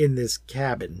in this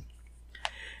cabin.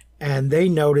 And they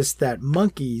notice that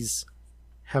monkeys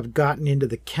have gotten into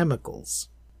the chemicals.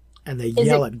 And they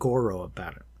yell at Goro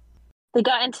about it. They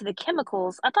got into the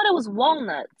chemicals? I thought it was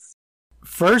walnuts.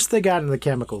 First they got into the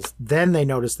chemicals, then they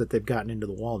noticed that they've gotten into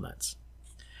the walnuts.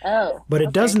 Oh. But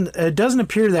it doesn't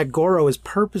appear that Goro is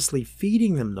purposely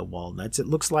feeding them the walnuts. It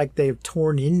looks like they've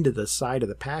torn into the side of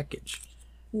the package.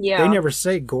 Yeah. They never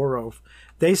say Goro.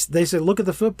 They say, look at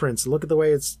the footprints, look at the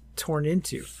way it's torn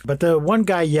into. But the one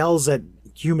guy yells at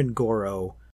human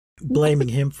Goro, blaming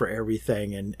him for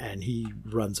everything, and he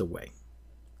runs away.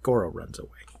 Goro runs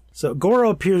away. So Goro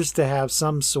appears to have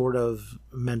some sort of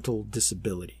mental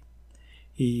disability.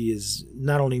 He is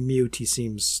not only mute, he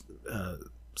seems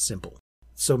simple.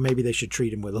 So maybe they should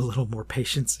treat him with a little more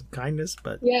patience and kindness,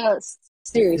 but Yes,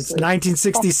 seriously. it's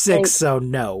 1966, so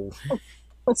no.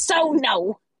 So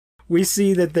no. We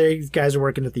see that these guys are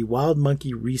working at the Wild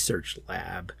Monkey Research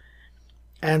Lab,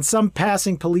 and some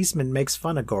passing policeman makes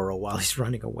fun of Goro while he's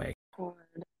running away.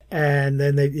 And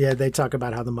then they talk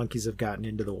about how the monkeys have gotten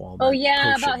into the Walmart. Oh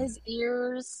yeah, potion. about his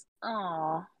ears.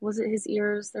 Oh, was it his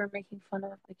ears they're making fun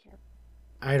of? I can't.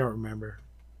 I don't remember.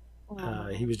 Oh.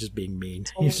 He was just being mean.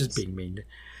 He was just being mean.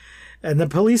 And the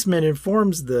policeman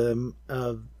informs them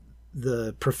of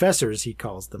the professors, he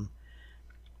calls them,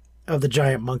 of the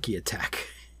giant monkey attack.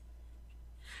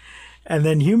 And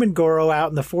then human Goro out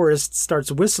in the forest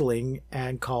starts whistling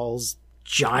and calls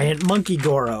Giant Monkey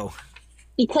Goro.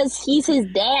 Because he's his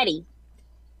daddy.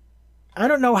 I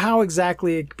don't know how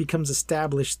exactly it becomes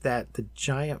established that the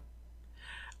giant...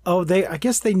 Oh, I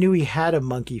guess they knew he had a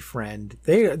monkey friend.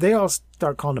 They all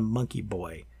start calling him Monkey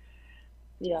Boy.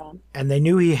 Yeah. And they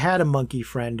knew he had a monkey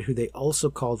friend who they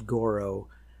also called Goro,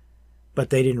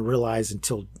 but they didn't realize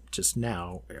until just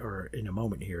now, or in a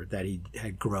moment here, that he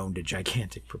had grown to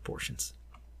gigantic proportions.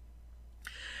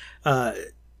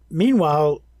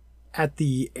 Meanwhile, at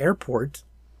the airport,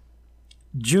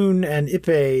 Jun and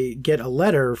Ippei get a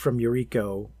letter from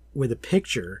Yuriko with a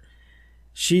picture.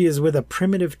 She is with a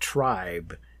primitive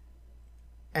tribe,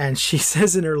 and she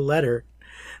says in her letter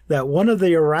that one of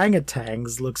the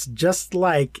orangutans looks just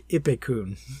like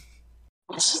Ippei-kun.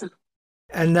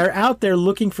 And they're out there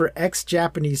looking for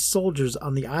ex-Japanese soldiers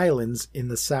on the islands in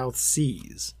the South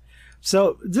Seas.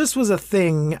 So this was a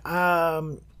thing,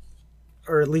 or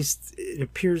at least it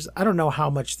appears, I don't know how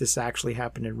much this actually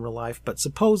happened in real life, but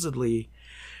supposedly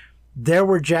there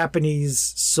were Japanese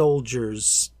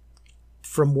soldiers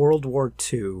from World War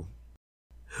II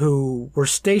who were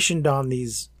stationed on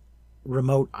these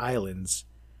remote islands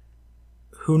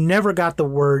who never got the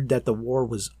word that the war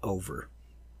was over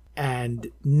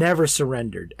and never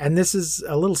surrendered. And this is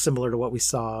a little similar to what we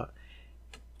saw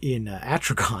in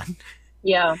Atragon.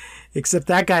 Yeah. Except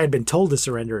that guy had been told to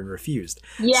surrender and refused.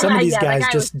 Yeah, some of these that guys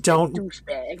guy just was don't. a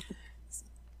douchebag.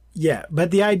 Yeah,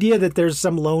 but the idea that there's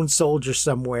some lone soldier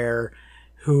somewhere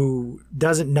who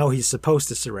doesn't know he's supposed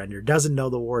to surrender, doesn't know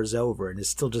the war is over, and is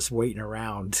still just waiting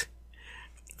around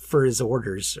for his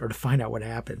orders or to find out what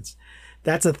happens.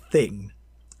 That's a thing.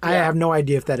 Yeah. I have no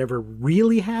idea if that ever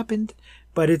really happened,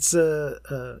 but it's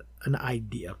an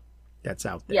idea that's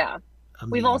out there. Yeah.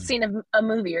 We've all seen a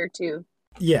movie or two.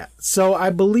 Yeah. So I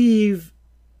believe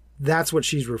that's what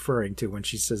she's referring to when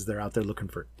she says they're out there looking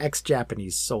for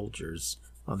ex-Japanese soldiers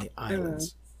on the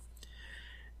islands.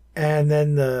 And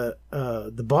then the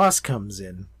boss comes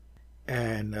in,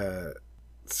 and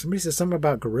somebody says something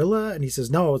about gorilla, and he says,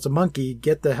 no, it's a monkey.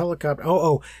 Get the helicopter.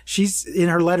 Oh, she's in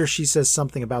her letter. She says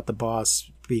something about the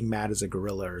boss being mad as a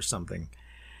gorilla or something.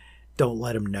 Don't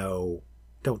let him know.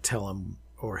 Don't tell him,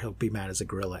 or he'll be mad as a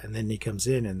gorilla. And then he comes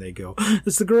in, and they go,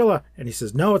 it's the gorilla. And he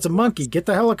says, no, it's a monkey. Get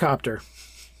the helicopter.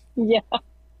 Yeah.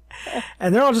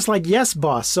 And they're all just like, yes,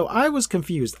 boss. So I was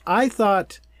confused. I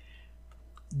thought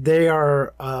they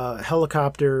are a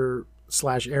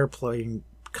helicopter/airplane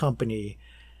company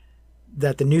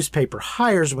that the newspaper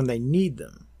hires when they need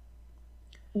them.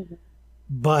 Mm-hmm.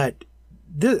 But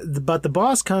the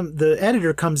boss the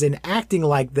editor comes in acting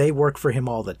like they work for him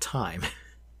all the time.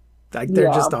 Like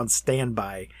they're just on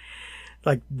standby.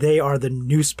 Like they are the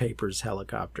newspaper's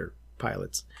helicopter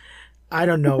pilots. I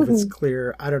don't know if it's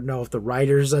clear. I don't know if the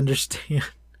writers understand.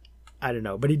 I don't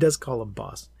know, but he does call him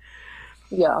boss.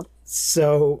 Yeah.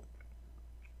 So,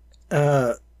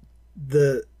 I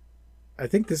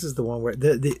think this is the one where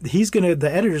the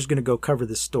editor's gonna go cover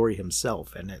this story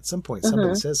himself, and at some point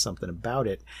somebody says something about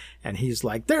it, and he's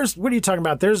like, what are you talking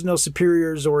about? There's no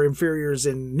superiors or inferiors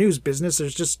in news business.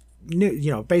 There's just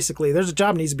basically there's a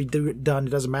job needs to be done.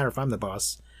 It doesn't matter if I'm the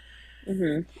boss.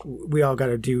 Mm-hmm. We all got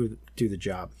to do the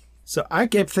job. So I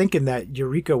kept thinking that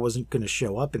Yuriko wasn't going to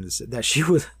show up in this, that she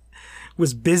was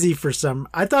busy for some...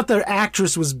 I thought the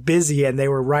actress was busy and they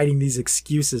were writing these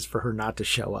excuses for her not to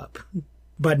show up.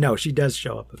 But no, she does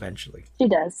show up eventually. She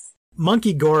does.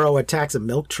 Monkey Goro attacks a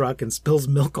milk truck and spills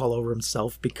milk all over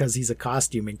himself because he's a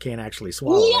costume and can't actually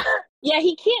swallow it. Yeah,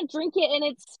 he can't drink it, and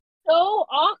it's so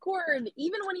awkward.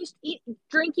 Even when he's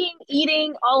drinking,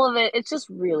 eating, all of it, it's just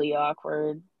really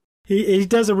awkward. He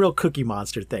does a real Cookie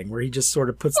Monster thing where he just sort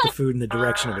of puts the food in the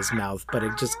direction of his mouth, but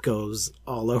it just goes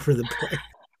all over the place.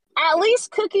 At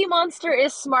least Cookie Monster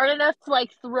is smart enough to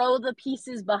throw the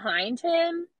pieces behind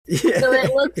him. Yeah. So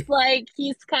it looks like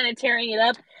he's kind of tearing it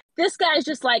up. This guy's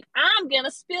just like, I'm going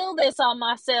to spill this on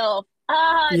myself.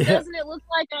 Doesn't it look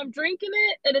like I'm drinking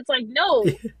it? And it's like, no,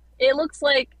 it looks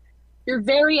like you're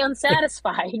very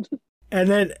unsatisfied. And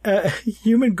then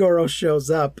human Goro shows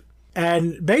up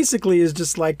and basically is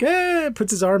just like,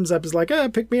 puts his arms up, is like,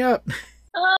 pick me up.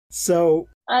 So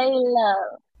I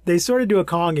love. they sort of do a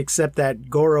Kong, except that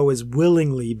Goro is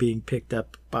willingly being picked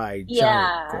up by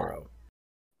giant Goro.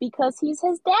 Because he's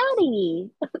his daddy.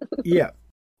 Yeah.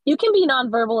 You can be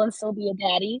nonverbal and still be a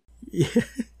daddy. Yeah.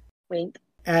 Wink.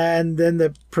 And then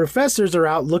the professors are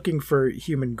out looking for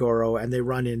human Goro, and they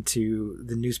run into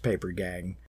the newspaper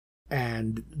gang.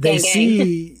 And they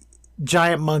see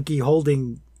Giant Monkey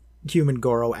holding human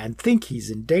Goro and think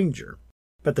he's in danger.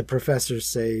 But the professors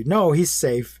say, no, he's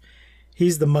safe.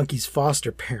 He's the monkey's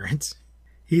foster parent.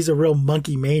 He's a real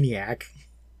monkey maniac.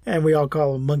 And we all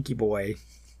call him Monkey Boy.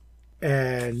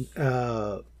 And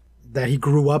that he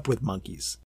grew up with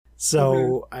monkeys.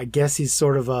 So I guess he's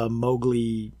sort of a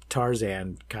Mowgli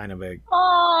Tarzan kind of a...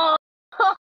 Oh.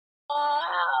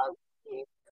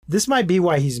 This might be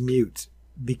why he's mute,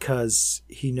 because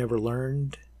he never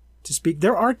learned to speak.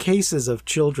 There are cases of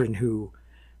children who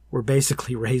were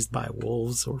basically raised by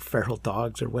wolves or feral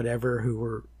dogs or whatever, who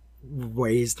were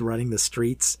raised running the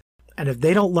streets. And if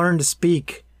they don't learn to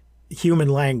speak human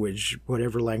language,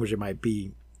 whatever language it might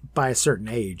be, by a certain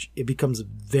age, it becomes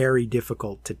very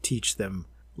difficult to teach them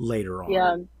later on.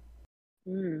 Yeah.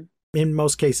 In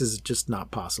most cases, it's just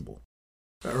not possible.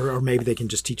 Or maybe they can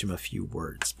just teach them a few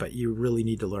words, but you really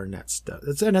need to learn that stuff.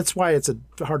 And that's why it's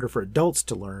harder for adults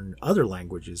to learn other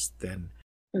languages than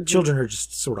children are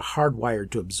just sort of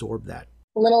hardwired to absorb that.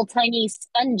 Little tiny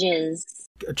sponges.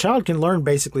 A child can learn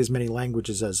basically as many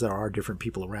languages as there are different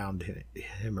people around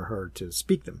him or her to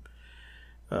speak them.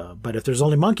 But if there's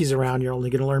only monkeys around, you're only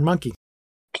going to learn monkey.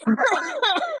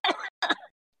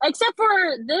 Except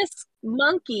for this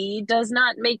monkey does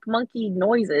not make monkey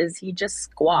noises. He just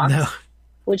squawks. No.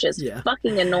 Which is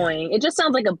fucking annoying. It just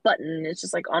sounds like a button. It's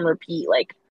just like on repeat.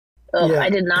 Like, I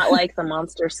did not like the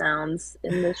monster sounds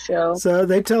in this show. So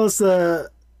they tell us that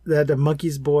the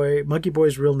Monkey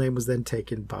Boy's real name was then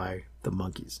taken by the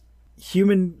monkeys.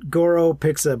 Human Goro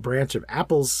picks a branch of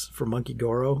apples for Monkey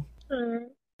Goro.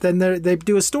 Then they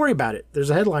do a story about it. There's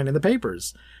a headline in the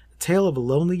papers. A tale of a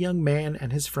lonely young man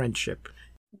and his friendship.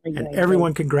 And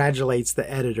everyone congratulates the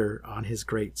editor on his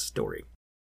great story.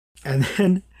 And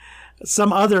then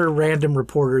some other random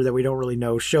reporter that we don't really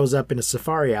know shows up in a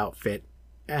safari outfit.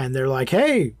 And they're like,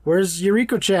 hey, where's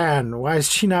Yuriko-chan? Why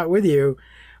is she not with you?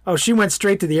 Oh, she went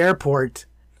straight to the airport.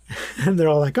 And they're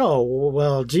all like, oh,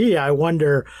 well, gee, I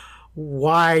wonder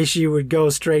why she would go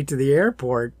straight to the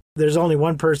airport. There's only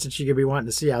one person she could be wanting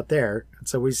to see out there. And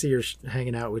so we see her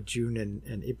hanging out with Jun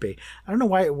and Ippei. I don't know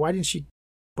why'd she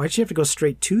have to go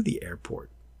straight to the airport?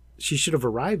 She should have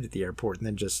arrived at the airport and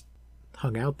then just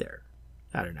hung out there.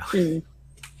 I don't know.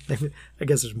 I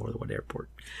guess there's more than one airport.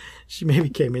 She maybe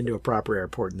came into a proper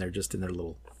airport and they're just in their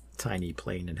little tiny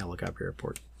plane and helicopter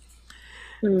airport.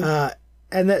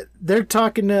 And that they're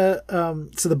talking to,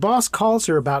 so the boss calls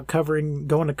her about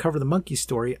going to cover the monkey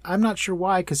story. I'm not sure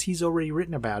why, because he's already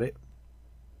written about it.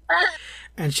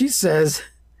 And she says,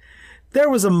 there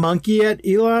was a monkey at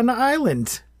Elan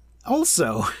Island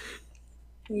also.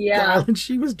 Yeah. The island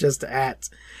she was just at.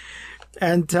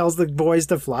 And tells the boys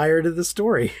to fly her to the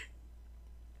story.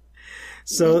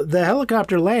 So the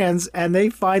helicopter lands and they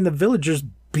find the villagers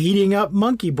beating up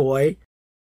Monkey Boy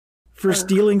for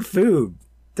stealing food.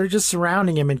 They're just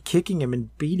surrounding him and kicking him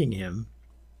and beating him.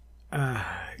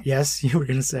 Yes, you were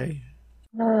going to say?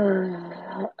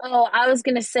 I was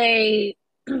going to say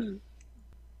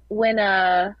when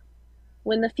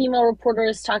the female reporter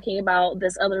is talking about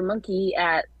this other monkey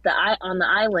on the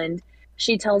island,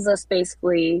 she tells us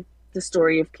basically the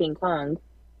story of King Kong.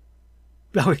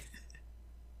 Oh,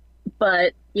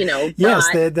 but, yes,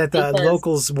 that the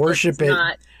locals worship it.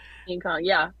 Not King Kong,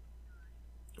 yeah.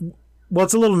 Well,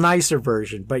 it's a little nicer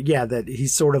version, but yeah, that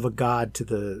he's sort of a god to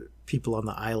the people on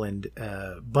the island.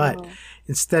 But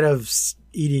instead of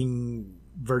eating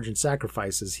virgin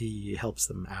sacrifices, he helps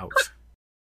them out.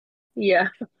 Yeah.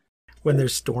 When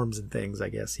there's storms and things, I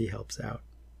guess he helps out.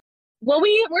 Well,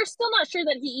 we're still not sure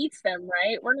that he eats them,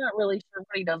 right? We're not really sure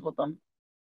what he does with them.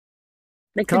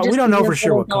 We don't know for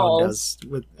sure what Kong does.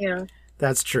 Yeah,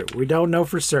 that's true. We don't know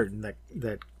for certain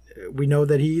that we know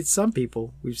that he eats some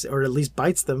people, or at least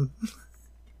bites them.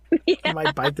 Yeah. He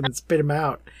might bite them and spit them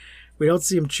out. We don't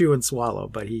see him chew and swallow,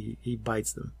 but he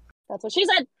bites them. That's what she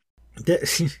said.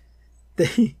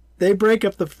 They break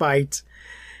up the fight,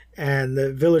 and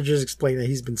the villagers explain that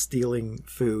he's been stealing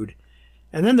food.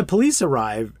 And then the police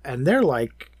arrive, and they're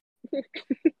like,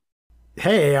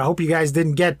 hey, I hope you guys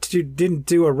didn't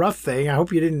do a rough thing. I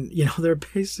hope you didn't, they're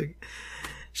basic.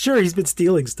 Sure, he's been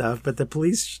stealing stuff, but the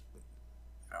police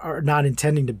are not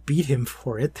intending to beat him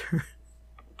for it.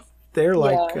 They're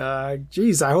like,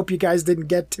 geez, I hope you guys didn't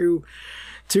get too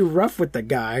rough with the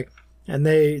guy. And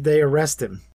they arrest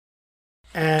him.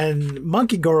 And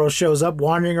Monkey Goro shows up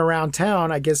wandering around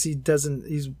town. I guess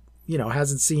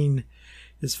hasn't seen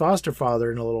his foster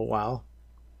father in a little while.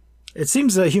 It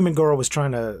seems that Human Goro was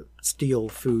trying to steal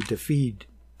food to feed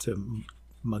to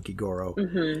Monkey Goro.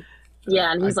 Mm-hmm.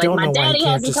 Yeah, and he's like, my daddy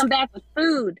hasn't come back with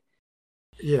food.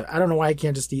 Yeah, I don't know why he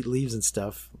can't just eat leaves and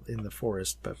stuff in the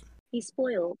forest, but... He's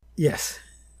spoiled. Yes.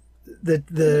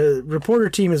 The reporter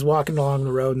team is walking along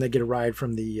the road, and they get a ride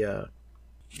from the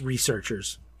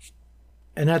researchers.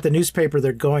 And at the newspaper,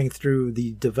 they're going through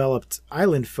the developed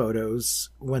island photos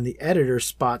when the editor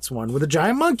spots one with a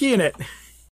giant monkey in it.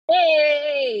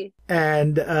 Hey!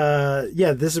 And,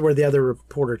 this is where the other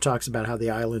reporter talks about how the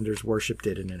islanders worshipped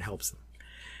it and it helps them.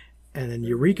 And then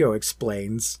Yuriko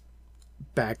explains,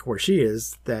 back where she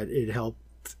is, that it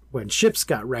helped when ships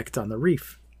got wrecked on the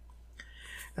reef.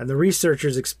 And the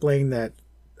researchers explain that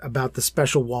about the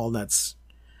special walnuts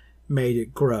made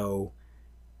it grow.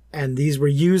 And these were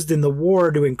used in the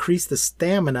war to increase the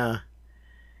stamina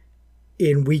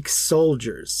in weak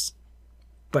soldiers.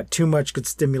 But too much could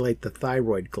stimulate the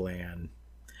thyroid gland.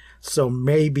 So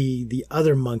maybe the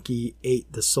other monkey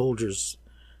ate the soldiers'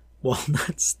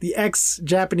 walnuts. The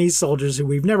ex-Japanese soldiers, who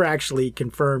we've never actually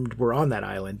confirmed were on that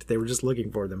island, they were just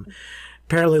looking for them,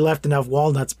 apparently left enough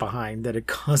walnuts behind that it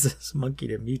causes monkey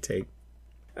to mutate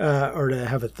or to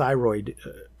have a thyroid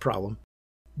problem.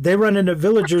 They run into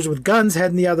villagers with guns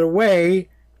heading the other way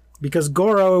because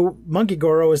Monkey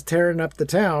Goro is tearing up the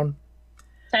town.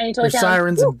 Tiny toy There's town.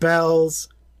 sirens and bells.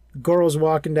 Goro's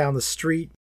walking down the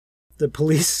street. The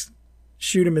police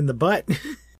shoot him in the butt.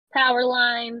 Power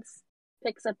lines.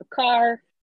 Picks up a car.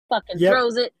 Fucking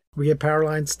throws it. We get power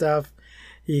line stuff.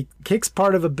 He kicks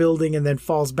part of a building and then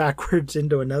falls backwards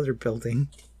into another building.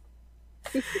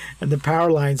 And the power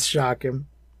lines shock him.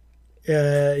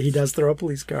 He does throw a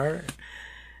police car.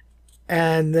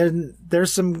 And then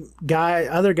there's some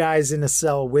other guys in a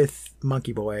cell with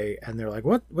Monkey Boy, and they're like,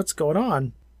 what's going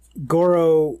on?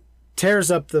 Goro tears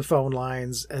up the phone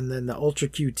lines, and then the Ultra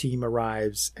Q team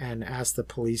arrives and asks the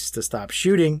police to stop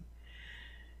shooting.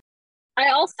 I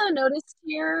also noticed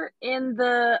here in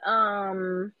the,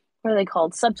 what are they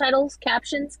called? Subtitles,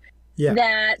 captions,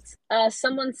 that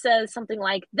someone says something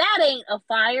like, that ain't a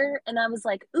fire. And I was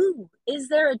like, ooh, is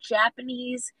there a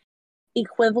Japanese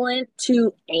equivalent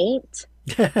to ain't?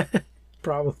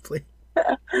 Probably.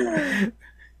 That's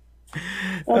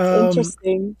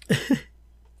interesting.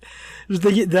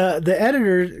 The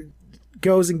editor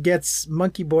goes and gets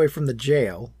Monkey Boy from the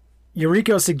jail.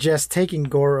 Yuriko suggests taking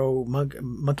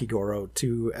Monkey Goro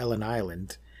to Ellen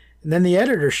Island. And then the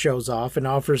editor shows off and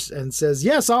offers and says,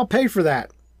 yes, I'll pay for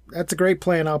that. That's a great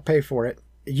plan. I'll pay for it.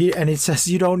 And he says,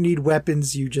 you don't need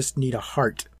weapons. You just need a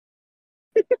heart.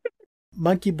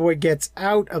 Monkey Boy gets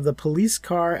out of the police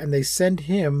car and they send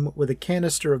him with a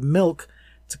canister of milk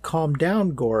to calm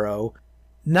down Goro,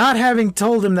 not having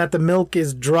told him that the milk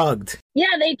is drugged.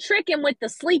 Yeah, they trick him with the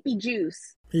sleepy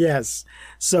juice. Yes.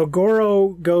 So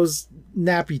Goro goes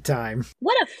nappy time.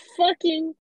 What a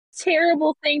fucking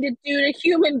terrible thing to do to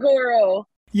Human Goro.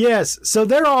 Yes. So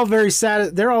they're all very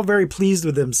sad. They're all very pleased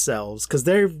with themselves because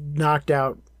they've knocked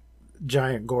out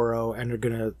Giant Goro and are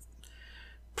going to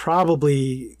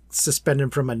probably suspend him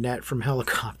from a net from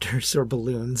helicopters or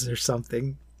balloons or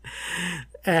something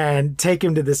and take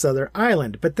him to this other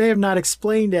island. But they have not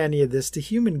explained any of this to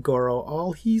Human Goro.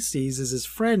 All he sees is his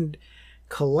friend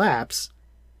collapse.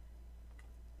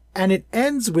 And it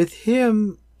ends with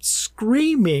him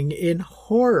screaming in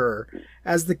horror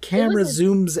as the camera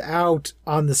zooms out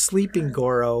on the sleeping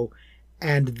Goro,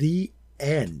 and the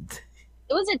end.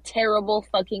 It was a terrible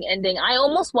fucking ending. I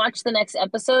almost watched the next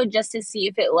episode just to see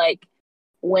if it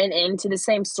went into the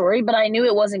same story, but I knew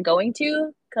it wasn't going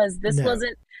to because this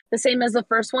wasn't the same as the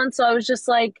first one. So I was just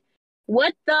like,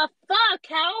 what the fuck?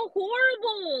 How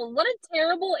horrible. What a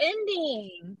terrible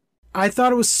ending. I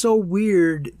thought it was so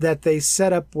weird that they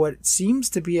set up what seems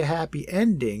to be a happy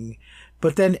ending,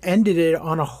 but then ended it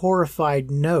on a horrified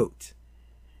note.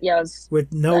 Yes.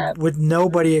 With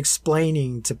nobody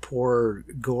explaining to poor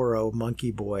Goro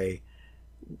Monkey Boy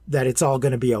that it's all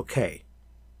going to be okay.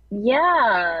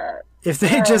 Yeah. If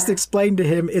they just explained to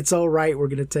him, it's all right, we're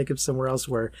going to take him somewhere else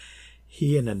where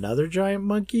he and another giant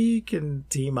monkey can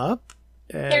team up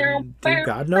and do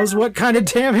God knows what kind of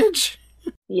damage.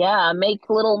 Yeah, make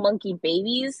little monkey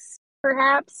babies,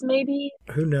 perhaps, maybe.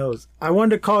 Who knows? I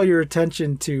wanted to call your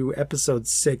attention to episode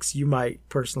 6. You might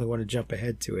personally want to jump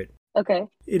ahead to it. Okay.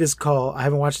 It is called, I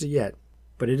haven't watched it yet,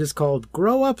 but it is called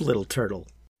Grow Up, Little Turtle.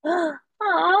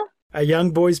 Aw. A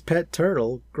young boy's pet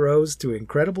turtle grows to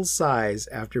incredible size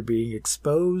after being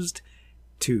exposed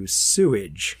to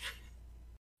sewage.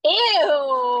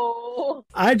 Ew!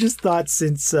 I just thought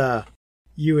since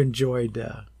you enjoyed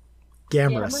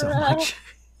Gamera so much,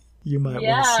 you might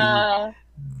want to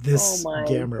see this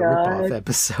Gamera ripoff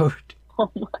episode. Oh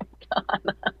my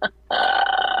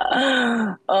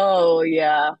god. Oh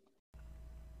yeah.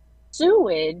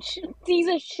 Sewage? He's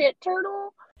a shit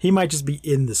turtle? He might just be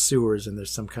in the sewers and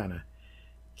there's some kind of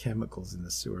chemicals in the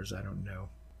sewers. I don't know.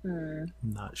 I'm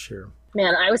not sure.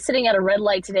 Man, I was sitting at a red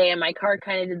light today and my car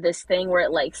kind of did this thing where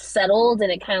it like settled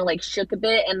and it kind of like shook a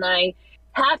bit, and I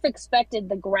half expected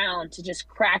the ground to just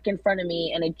crack in front of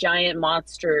me and a giant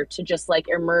monster to just like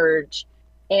emerge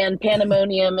and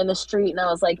pandemonium in the street, and I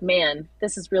was like, man,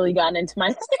 this has really gotten into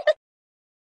my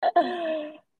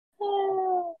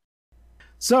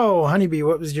So, Honeybee,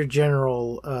 what was your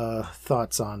general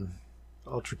thoughts on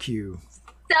Ultra Q?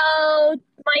 So,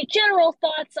 my general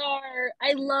thoughts are,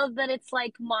 I love that it's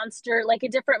like a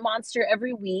different monster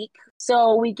every week.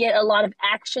 So we get a lot of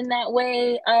action that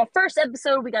way. First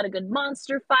episode, we got a good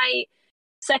monster fight.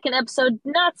 Second episode,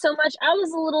 not so much. I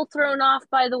was a little thrown off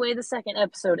by the way the second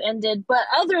episode ended. But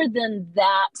other than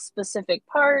that specific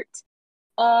part,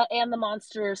 and the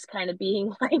monsters kind of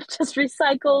being like just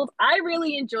recycled, I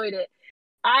really enjoyed it.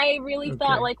 I really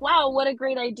thought like, wow, what a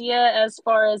great idea as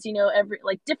far as, you know, every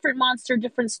like different monster,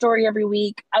 different story every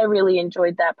week. I really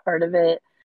enjoyed that part of it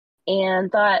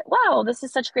and thought, wow, this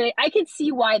is such great. I could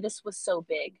see why this was so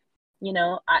big. You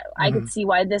know, I could see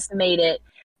why this made it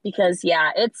because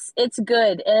yeah, it's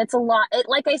good. And it's a lot.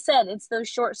 Like I said, it's those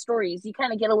short stories. You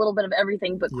kind of get a little bit of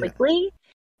everything, but quickly.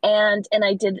 And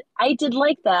I did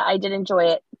like that. I did enjoy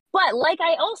it. But like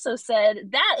I also said,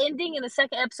 that ending in the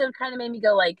second episode kind of made me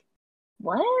go like,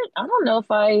 what? I don't know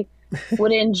if I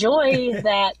would enjoy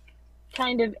that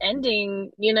kind of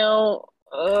ending, you know,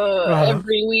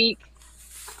 every week.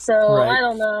 So I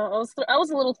don't know. I was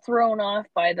a little thrown off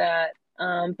by that.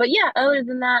 But yeah, other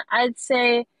than that, I'd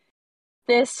say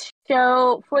this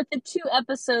show, for the 2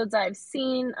 episodes I've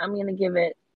seen, I'm going to give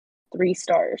it 3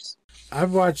 stars.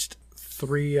 I've watched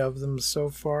 3 of them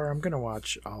so far. I'm going to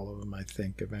watch all of them, I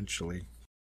think, eventually.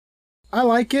 I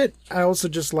like it. I also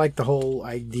just like the whole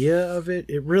idea of it.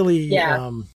 It really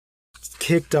helped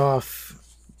kick off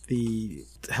the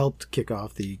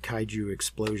kaiju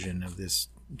explosion of this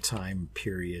time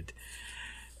period.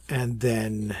 And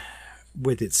then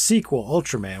with its sequel,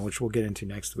 Ultraman, which we'll get into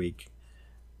next week,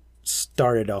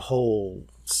 started a whole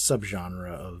subgenre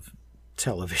of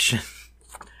television.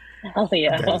 Oh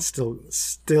yeah. That's still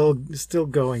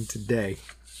going today.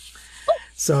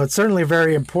 So it's certainly a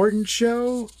very important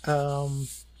show.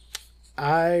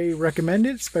 I recommend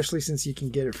it, especially since you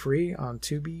can get it free on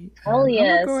Tubi. Oh, yes. I'm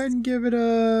going to go ahead and give it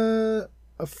a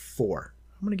 4.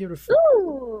 I'm going to give it a 4.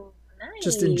 Ooh, nice.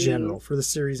 Just in general, for the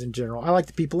series in general. I like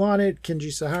the people on it.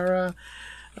 Kenji Sahara.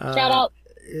 Shout out.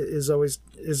 Is always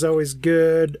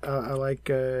good. I like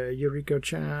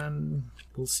Yuriko-chan.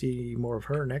 We'll see more of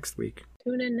her next week.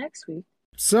 Tune in next week.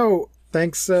 So,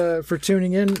 thanks for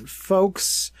tuning in,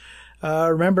 folks.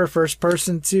 Remember, first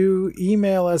person to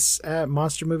email us at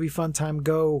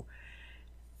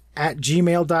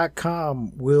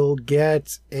monstermoviefuntimego@gmail.com will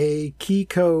get a key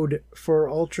code for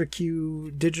Ultra Q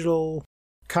digital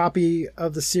copy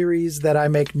of the series that I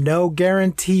make no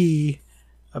guarantee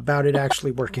about it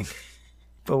actually working.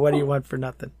 But what do you want for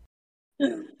nothing?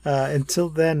 Until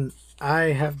then,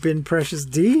 I have been Precious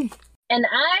D. And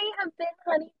I have been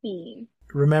Honeybee.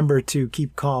 Remember to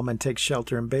keep calm and take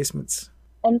shelter in basements.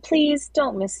 And please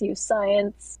don't misuse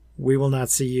science. We will not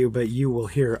see you, but you will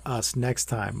hear us next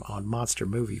time on Monster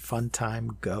Movie Fun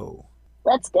Time Go.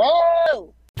 Let's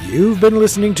go! You've been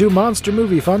listening to Monster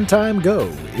Movie Fun Time Go.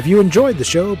 If you enjoyed the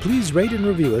show, please rate and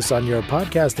review us on your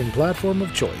podcasting platform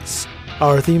of choice.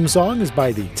 Our theme song is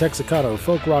by the Texacato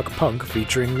Folk Rock Punk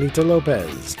featuring Lita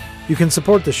Lopez. You can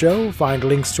support the show, find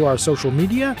links to our social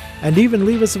media, and even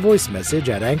leave us a voice message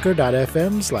at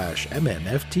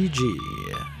anchor.fm/MMFTG.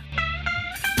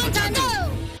 Don't I know?